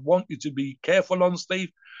thing I would want you to be careful on, Steve,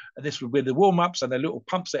 and this would be the warm-ups and the little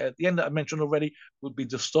pumps at the end that I mentioned already, would be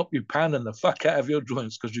to stop you pounding the fuck out of your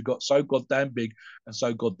joints because you got so goddamn big and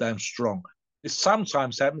so goddamn strong. This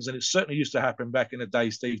sometimes happens, and it certainly used to happen back in the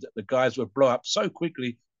day, Steve, that the guys would blow up so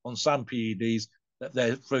quickly on some PEDs that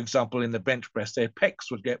they, for example, in the bench press, their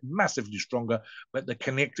pecs would get massively stronger, but the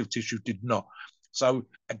connective tissue did not. So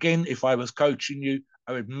again, if I was coaching you,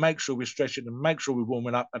 I would make sure we're stretching and make sure we're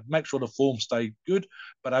warming up and make sure the form stayed good,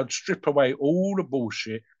 but I would strip away all the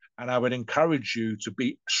bullshit and I would encourage you to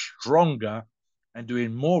be stronger and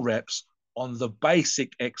doing more reps on the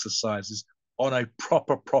basic exercises on a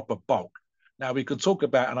proper bulk. Now we could talk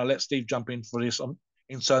about, and I'll let Steve jump in for this,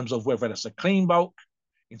 in terms of whether that's a clean bulk,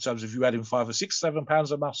 in terms of you adding 5 or 6, 7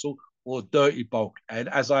 pounds of muscle, or dirty bulk. And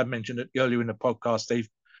as I mentioned earlier in the podcast, Steve,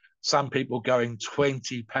 some people going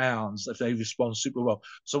 20 pounds if they respond super well.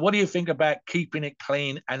 So what do you think about keeping it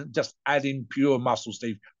clean and just adding pure muscle,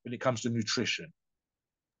 Steve, when it comes to nutrition?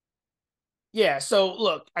 Yeah, so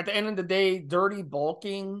look, at the end of the day, dirty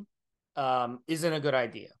bulking isn't a good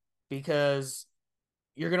idea because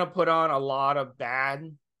you're going to put on a lot of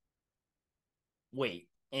bad weight,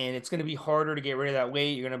 and it's going to be harder to get rid of that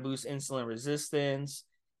weight. You're going to boost insulin resistance.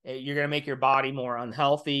 You're going to make your body more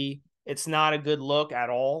unhealthy. It's not a good look at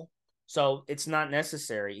all. So it's not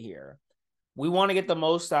necessary here. We want to get the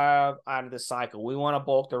most out of the cycle. We want to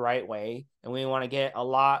bulk the right way, and we want to get a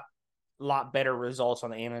lot better results on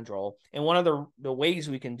the Anadrol. And one of the ways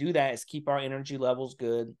we can do that is keep our energy levels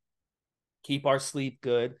good, keep our sleep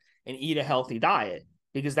good, and eat a healthy diet,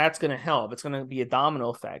 because that's going to help. It's going to be a domino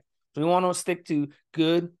effect. So we want to stick to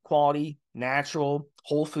good quality, natural,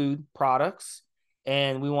 whole food products.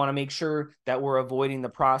 And we want to make sure that we're avoiding the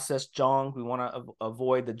processed junk. We want to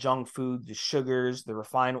avoid the junk food, the sugars, the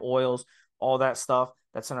refined oils. all that stuff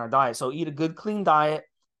that's in our diet. So eat a good, clean diet.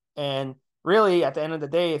 And really, at the end of the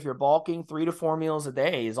day, if you're bulking, 3 to 4 meals a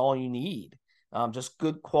day is all you need. Just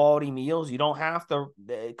good quality meals. You don't have to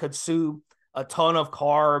consume a ton of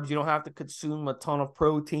carbs. You don't have to consume a ton of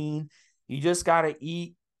protein. You just got to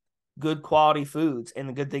eat good quality foods, and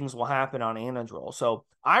the good things will happen on Anadrol. So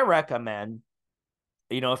I recommend,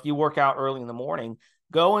 if you work out early in the morning,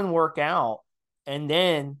 go and work out, and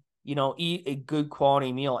then, eat a good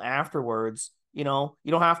quality meal afterwards. You don't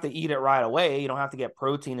have to eat it right away. You don't have to get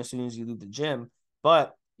protein as soon as you leave the gym,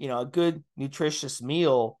 but a good nutritious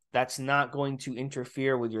meal that's not going to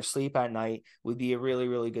interfere with your sleep at night would be a really,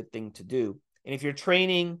 really good thing to do. And if you're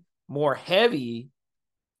training more heavy,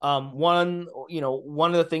 one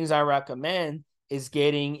of the things I recommend is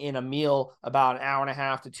getting in a meal about an hour and a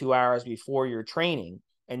half to 2 hours before your training.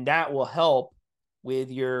 And that will help with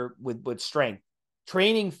with strength.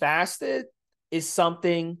 Training fasted is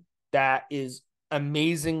something that is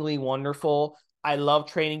amazingly wonderful. I love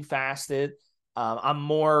training fasted. I'm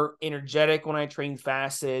more energetic when I train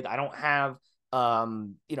fasted. I don't have, I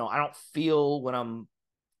don't feel when I'm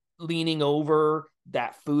leaning over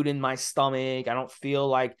that food in my stomach. I don't feel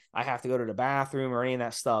like I have to go to the bathroom or any of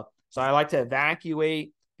that stuff. So I like to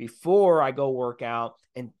evacuate before I go work out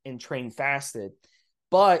and train fasted.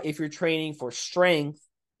 But if you're training for strength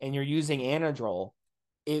and you're using Anadrol,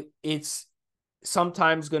 it's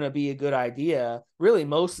sometimes going to be a good idea, really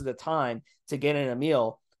most of the time, to get in a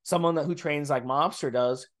meal. Someone who trains like Mobster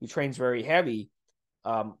does, who trains very heavy.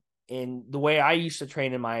 And the way I used to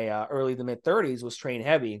train in my early to mid 30s was train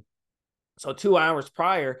heavy. So 2 hours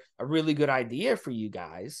prior, a really good idea for you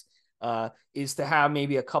guys is to have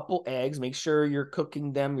maybe a couple eggs. Make sure you're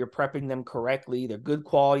cooking them, you're prepping them correctly. They're good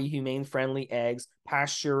quality, humane-friendly eggs,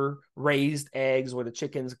 pasture-raised eggs where the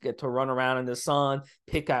chickens get to run around in the sun,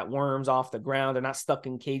 pick at worms off the ground. They're not stuck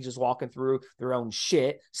in cages walking through their own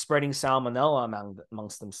shit, spreading salmonella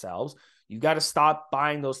amongst themselves. You've got to stop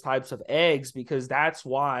buying those types of eggs, because that's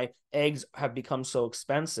why eggs have become so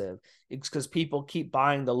expensive. It's because people keep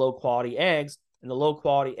buying the low-quality eggs, and the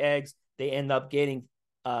low-quality eggs, they end up getting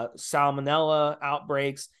salmonella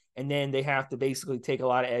outbreaks, and then they have to basically take a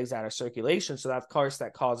lot of eggs out of circulation. So that, of course,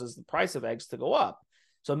 that causes the price of eggs to go up.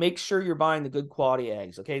 So make sure you're buying the good quality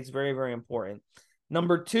eggs. Okay, it's very, very important.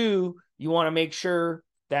 Number 2, you want to make sure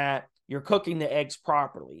that you're cooking the eggs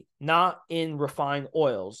properly, not in refined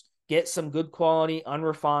oils. Get some good quality,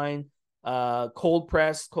 unrefined, cold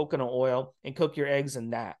pressed coconut oil and cook your eggs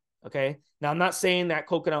in that. Okay. Now, I'm not saying that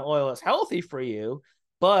coconut oil is healthy for you,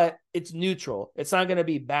 but it's neutral. It's not going to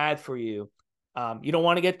be bad for you. You don't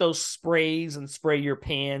want to get those sprays and spray your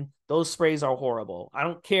pan. Those sprays are horrible. I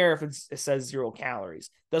don't care if it says 0 calories.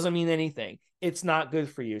 Doesn't mean anything. It's not good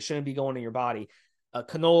for you. It shouldn't be going in your body.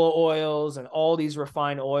 Canola oils and all these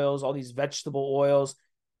refined oils, all these vegetable oils,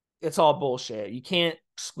 it's all bullshit. You can't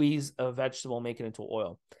squeeze a vegetable and make it into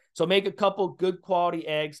oil. So make a couple good quality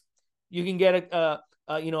eggs. You can get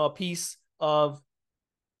a piece of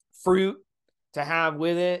fruit to have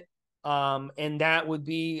with it. And that would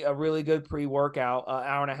be a really good pre-workout,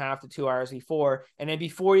 hour and a half to 2 hours before. And then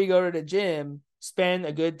before you go to the gym, spend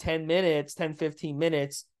a good 10 minutes, 10, 15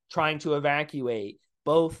 minutes trying to evacuate,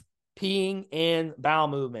 both peeing and bowel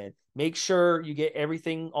movement. Make sure you get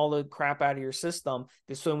everything, all the crap out of your system,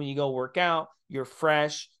 just so when you go work out, you're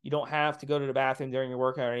fresh. You don't have to go to the bathroom during your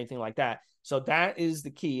workout or anything like that. So that is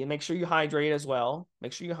the key. And make sure you hydrate as well.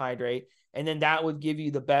 Make sure you hydrate. And then that would give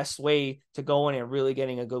you the best way to go in and really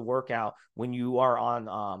getting a good workout when you are on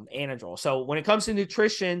Anadrol. So when it comes to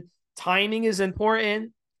nutrition, timing is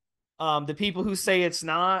important. The people who say it's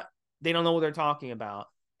not, they don't know what they're talking about.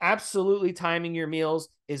 Absolutely, timing your meals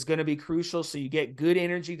is going to be crucial so you get good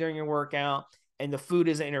energy during your workout and the food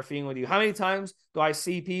isn't interfering with you. How many times do I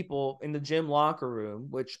see people in the gym locker room,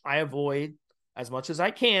 which I avoid as much as I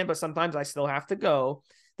can, but sometimes I still have to go.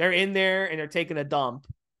 They're in there and they're taking a dump.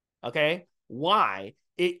 Okay. Why?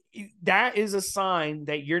 That is a sign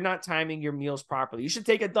that you're not timing your meals properly. You should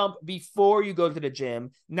take a dump before you go to the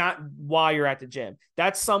gym, not while you're at the gym.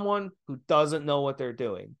 That's someone who doesn't know what they're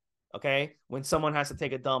doing. Okay. When someone has to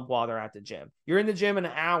take a dump while they're at the gym, you're in the gym an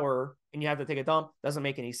hour and you have to take a dump, doesn't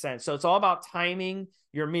make any sense. So it's all about timing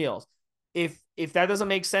your meals. If that doesn't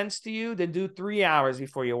make sense to you, then do 3 hours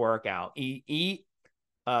before you work out. Eat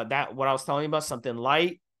that, what I was telling you about, something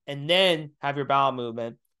light, and then have your bowel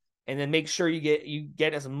movement. And then make sure you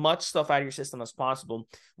get as much stuff out of your system as possible.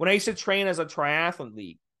 When I used to train as a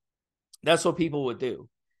triathlete, that's what people would do.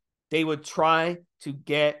 They would try to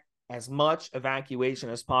get as much evacuation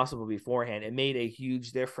as possible beforehand. It made a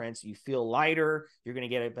huge difference. You feel lighter, you're going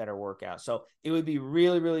to get a better workout. So it would be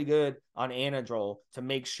really, really good on Anadrol to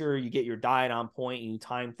make sure you get your diet on point and you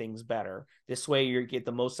time things better. This way you get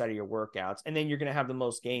the most out of your workouts, and then you're going to have the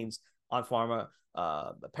most gains on Pharma,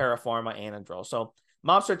 Parapharma, Anadrol. So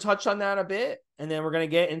Mobster touched on that a bit, and then we're going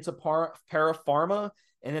to get into Parapharma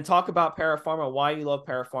and then talk about Parapharma, why you love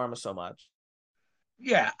Parapharma so much.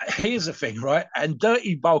 Yeah, here's the thing, right? And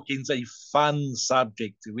dirty bulking's a fun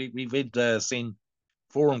subject. We've seen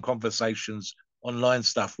forum conversations, online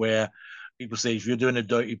stuff where people say, if you're doing a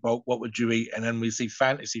dirty bulk, what would you eat? And then we see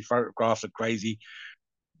fantasy photographs of crazy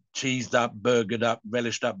cheesed up, burgered up,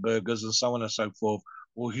 relished up burgers and so on and so forth,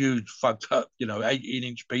 or huge fucked up,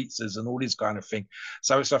 18-inch pizzas and all this kind of thing.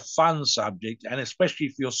 So it's a fun subject, and especially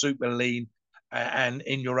if you're super lean and,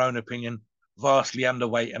 in your own opinion, vastly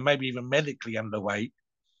underweight and maybe even medically underweight,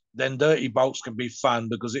 then dirty bulks can be fun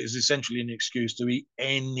because it is essentially an excuse to eat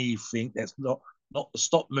anything that's not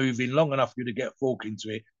stop moving long enough for you to get a fork into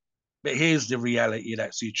it. But here's the reality of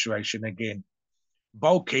that situation again.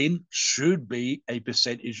 Bulking should be a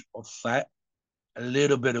percentage of fat, a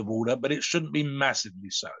little bit of water, but it shouldn't be massively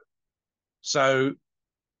so. So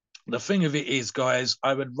the thing of it is, guys,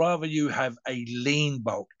 I would rather you have a lean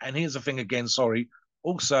bulk. And here's the thing again, sorry.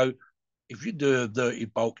 Also, if you do a dirty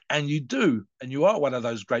bulk and you are one of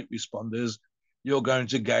those great responders, you're going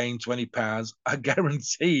to gain 20 pounds. I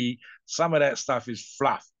guarantee some of that stuff is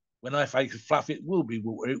fluff. When I say fluff, it will be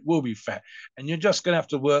water, it will be fat. And you're just going to have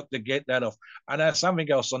to work to get that off. And there's something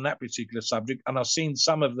else on that particular subject. And I've seen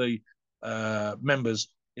some of the members,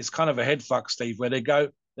 it's kind of a head fuck, Steve, where they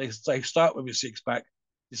start with a six pack,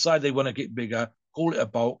 decide they want to get bigger, call it a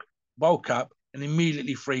bulk up, and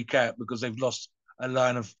immediately freak out because they've lost a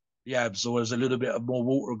line of the abs, or there's a little bit of more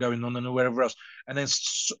water going on and wherever else, and then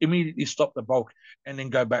immediately stop the bulk and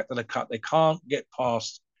then go back to the cut. They can't get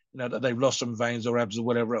past, that they've lost some veins or abs or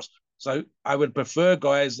whatever else. So I would prefer,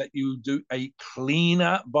 guys, that you do a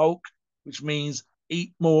cleaner bulk, which means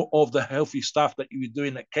eat more of the healthy stuff that you were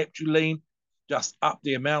doing that kept you lean. Just up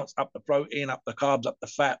the amounts, up the protein, up the carbs, up the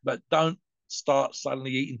fat, but don't start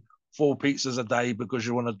suddenly eating 4 pizzas a day because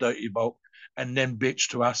you're on a dirty bulk and then bitch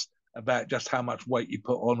to us about just how much weight you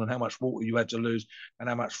put on and how much water you had to lose and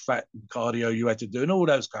how much fat and cardio you had to do and all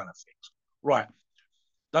those kind of things. Right.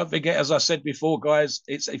 Don't forget, as I said before, guys,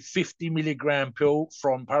 it's a 50 milligram pill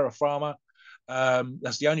from Parapharma.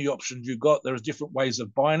 That's the only options you've got. There's different ways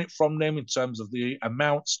of buying it from them in terms of the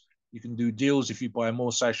amounts. You can do deals if you buy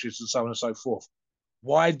more sachets and so on and so forth.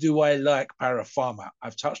 Why do I like Parapharma?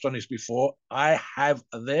 I've touched on this before. I have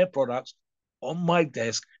their products on my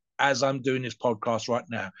desk as I'm doing this podcast right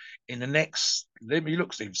now. In the next, let me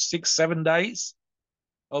look, Steve, 6-7 days.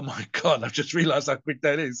 Oh my God, I've just realized how quick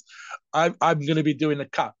that is. I'm going to be doing a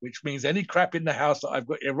cut, which means any crap in the house that I've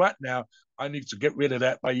got here right now, I need to get rid of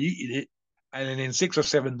that by eating it. And then in 6 or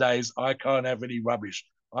 7 days, I can't have any rubbish.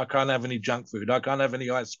 I can't have any junk food. I can't have any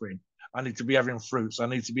ice cream. I need to be having fruits. I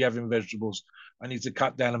need to be having vegetables. I need to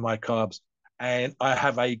cut down on my carbs. And I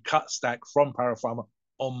have a cut stack from Parapharma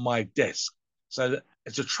on my desk. So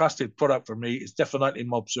it's a trusted product for me. It's definitely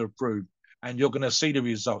Mobster approved. And you're going to see the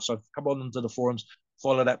results. So come on into the forums,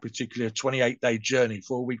 follow that particular 28-day journey,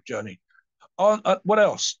 4-week journey. What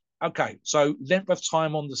else? Okay, so length of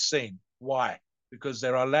time on the scene. Why? Because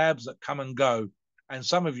there are labs that come and go. And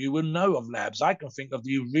some of you will know of labs. I can think of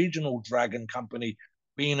the original Dragon company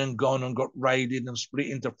being and gone and got raided and split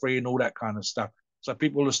into 3 and all that kind of stuff. So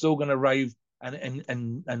people are still going to rave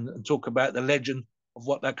and talk about the legend of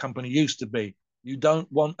what that company used to be. You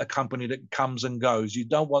don't want a company that comes and goes. You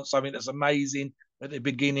don't want something that's amazing at the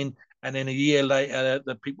beginning, and then a year later,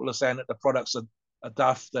 the people are saying that the products are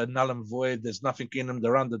duff, they're null and void, there's nothing in them,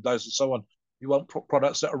 they're underdosed and so on. You want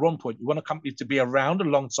products that are on point. You want a company to be around a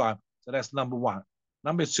long time. So that's number one.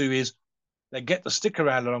 Number two is they get to stick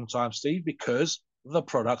around a long time, Steve, because the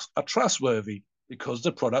products are trustworthy, because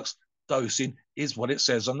the product's dosing is what it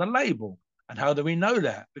says on the label. And how do we know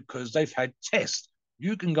that? Because they've had tests.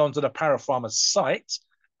 You can go onto the Parapharma site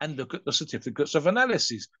and look at the certificates of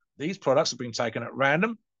analysis. These products have been taken at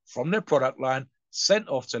random from their product line, sent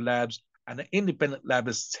off to labs, and an independent lab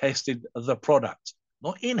has tested the product.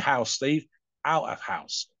 Not in-house, Steve, out of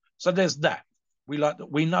house. So there's that.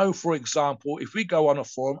 We know, for example, if we go on a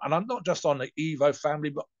forum, and I'm not just on the Evo family,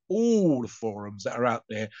 but all the forums that are out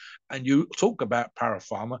there, and you talk about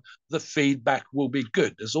Parapharma, the feedback will be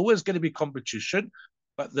good. There's always going to be competition,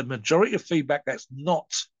 but the majority of feedback that's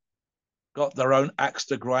not got their own axe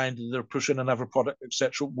to grind, and they're pushing another product,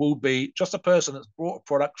 etc., will be just a person that's brought a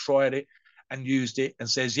product, tried it, and used it, and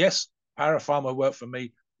says, yes, Parapharma worked for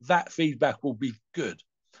me. That feedback will be good.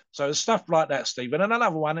 So stuff like that, Stephen. And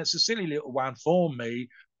another one, it's a silly little one for me,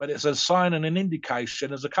 but it's a sign and an indication.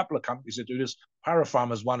 There's a couple of companies that do this.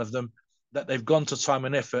 Parapharma is one of them, that they've gone to time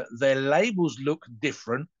and effort. Their labels look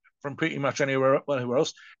different from pretty much anywhere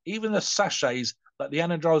else. Even the sachets that the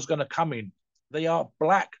Anadrol is going to come in, they are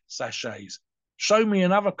black sachets. Show me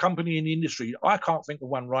another company in the industry. I can't think of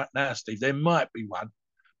one right now, Steve. There might be one,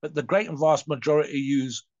 but the great and vast majority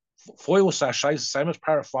use foil sachets, same as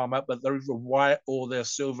Parapharma, but they're either white or they're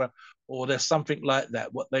silver or they're something like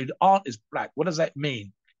that. What they aren't is black. What does that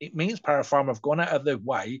mean? It means Parapharma have gone out of their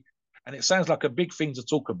way, and it sounds like a big thing to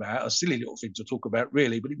talk about, a silly little thing to talk about,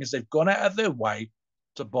 really, but it means they've gone out of their way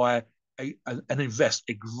to buy and invest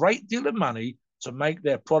a great deal of money to make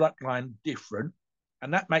their product line different.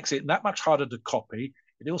 And that makes it that much harder to copy.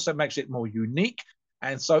 It also makes it more unique.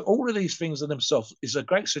 And so all of these things in themselves is a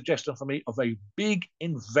great suggestion for me of a big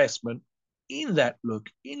investment in that look,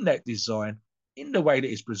 in that design, in the way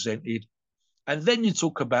that it's presented. And then you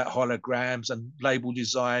talk about holograms and label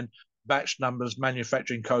design, batch numbers,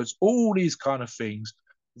 manufacturing codes, all these kind of things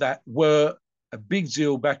that were a big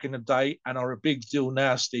deal back in the day and are a big deal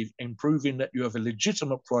now, Steve, in proving that you have a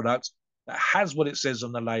legitimate product that has what it says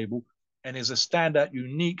on the label and is a standout,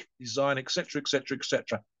 unique design, etc., etc.,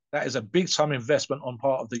 etc. That is a big time investment on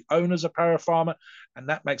part of the owners of Parapharma, and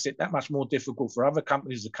that makes it that much more difficult for other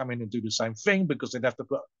companies to come in and do the same thing because they'd have to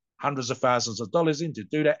put hundreds of thousands of dollars in to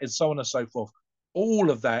do that, and so on and so forth.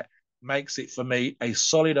 All of that makes it, for me, a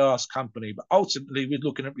solid ass company. But ultimately, we're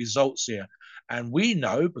looking at results here. And we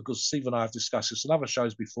know, because Steve and I have discussed this in other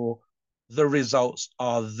shows before, the results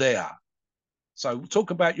are there. So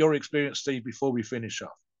talk about your experience, Steve, before we finish off.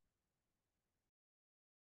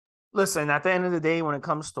 Listen, at the end of the day, when it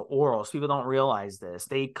comes to orals, people don't realize this.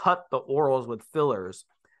 They cut the orals with fillers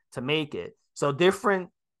to make it. So different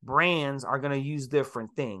brands are going to use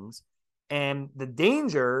different things. And the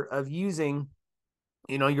danger of using,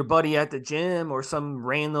 your buddy at the gym or some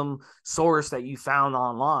random source that you found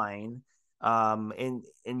online, and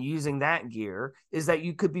using that gear is that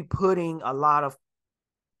you could be putting a lot of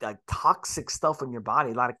like toxic stuff in your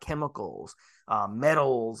body, a lot of chemicals,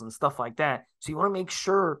 metals and stuff like that. So you want to make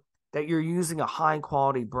sure that you're using a high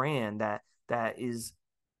quality brand that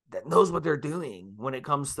knows what they're doing when it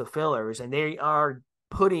comes to fillers, and they are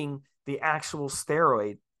putting the actual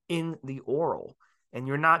steroid in the oral, and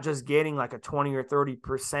you're not just getting like a 20 or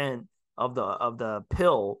 30% of the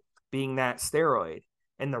pill being that steroid,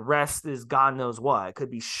 and the rest is God knows what. It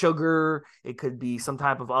could be sugar, it could be some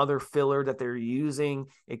type of other filler that they're using,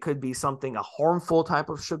 it could be something, a harmful type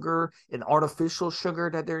of sugar, an artificial sugar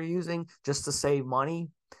that they're using just to save money.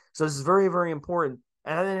 So this is very, very important.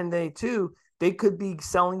 And at the end of the day, too, they could be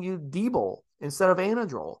selling you Debol instead of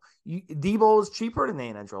Anadrol. Debol is cheaper than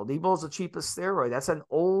Anadrol. Debol is the cheapest steroid. That's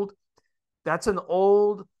an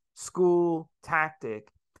old school tactic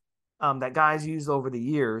that guys used over the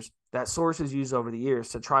years, that sources use over the years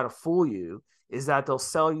to try to fool you, is that they'll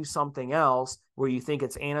sell you something else where you think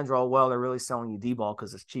it's Anadrol. Well, they're really selling you Debol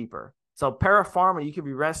because it's cheaper. So Parapharma, you can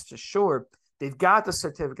be rest assured, they've got the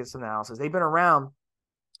certificates analysis. They've been around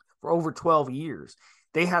for over 12 years.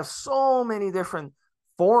 They have so many different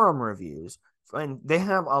forum reviews, and they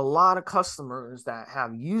have a lot of customers that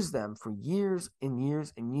have used them for years and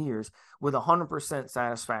years and years with 100%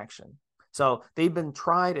 satisfaction. So they've been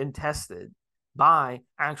tried and tested by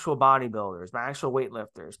actual bodybuilders, by actual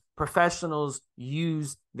weightlifters. Professionals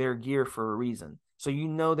use their gear for a reason. So you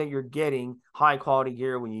know that you're getting high quality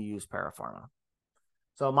gear when you use Parapharma.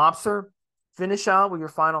 So Mobster, finish out with your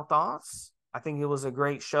final thoughts. I think it was a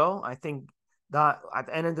great show. I think that at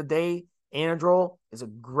the end of the day, Anadrol is a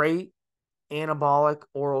great anabolic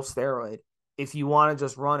oral steroid. If you want to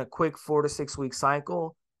just run a quick 4 to 6 week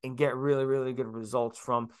cycle and get really, really good results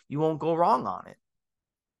from, you won't go wrong on it.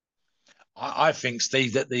 I think,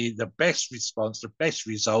 Steve, that the best response, the best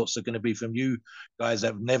results are going to be from you guys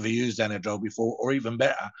that have never used Anadrol before, or even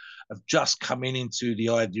better, have just coming into the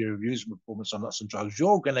idea of using performance on lots of drugs.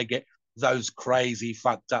 You're going to get those crazy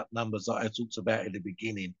fucked up numbers that I talked about at the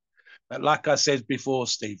beginning. But like I said before,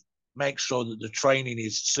 Steve, make sure that the training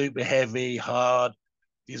is super heavy, hard,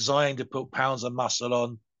 designed to put pounds of muscle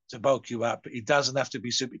on to bulk you up. It doesn't have to be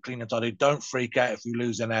super clean and tidy. Don't freak out if you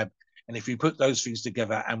lose an ab. And if you put those things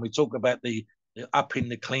together, and we talk about the upping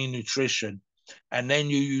the clean nutrition, and then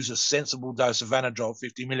you use a sensible dose of Anadrol,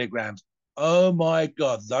 50 milligrams, oh my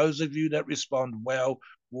God, those of you that respond well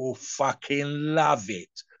will fucking love it.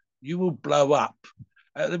 You will blow up.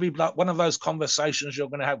 It'll be like one of those conversations you're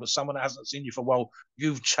going to have with someone that hasn't seen you for a while.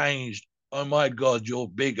 You've changed. oh my God, you're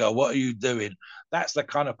bigger. What are you doing? That's the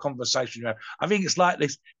kind of conversation you have. I think it's like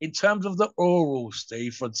this in terms of the orals,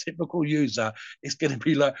 Steve, for a typical user, it's going to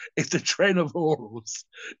be like, it's the trend of orals.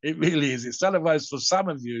 It really is. It's otherwise for some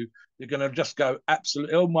of you, you're going to just go,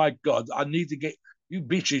 absolutely, oh my God, I need to get, you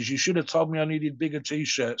bitches, you should have told me I needed bigger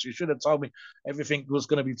t-shirts. You should have told me everything was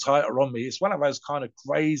going to be tighter on me. It's one of those kind of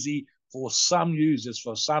crazy, for some users,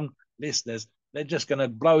 for some listeners, they're just going to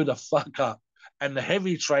blow the fuck up. And the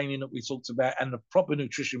heavy training that we talked about and the proper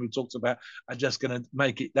nutrition we talked about are just going to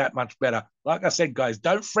make it that much better. Like I said, guys,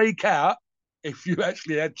 don't freak out if you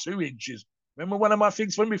actually had 2 inches. Remember one of my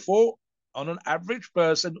things from before? On an average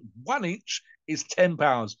person, 1 inch is 10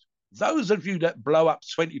 pounds. Those of you that blow up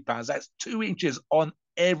 20 pounds, that's 2 inches on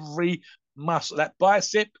every muscle. That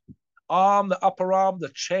bicep, arm, the upper arm,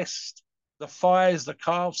 the chest, the thighs, the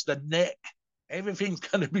calves, the neck, everything's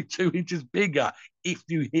going to be 2 inches bigger if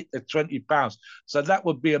you hit the 20 pounds. So that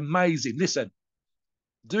would be amazing. Listen,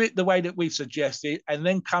 do it the way that we suggested and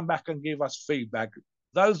then come back and give us feedback.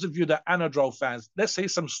 Those of you that are Anadrol fans, let's hear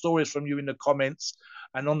some stories from you in the comments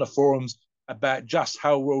and on the forums about just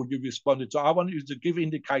how well you responded to. I want you to give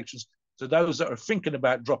indications to those that are thinking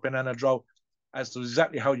about dropping Anadrol as to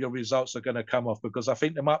exactly how your results are going to come off, because I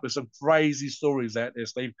think there might be some crazy stories out there,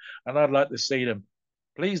 Steve, and I'd like to see them.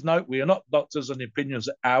 Please note, we are not doctors and opinions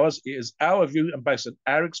are ours. It is our view and based on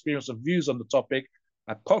our experience and views on the topic.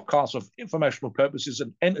 A podcast of informational purposes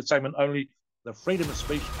and entertainment only. The freedom of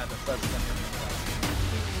speech and the First Amendment.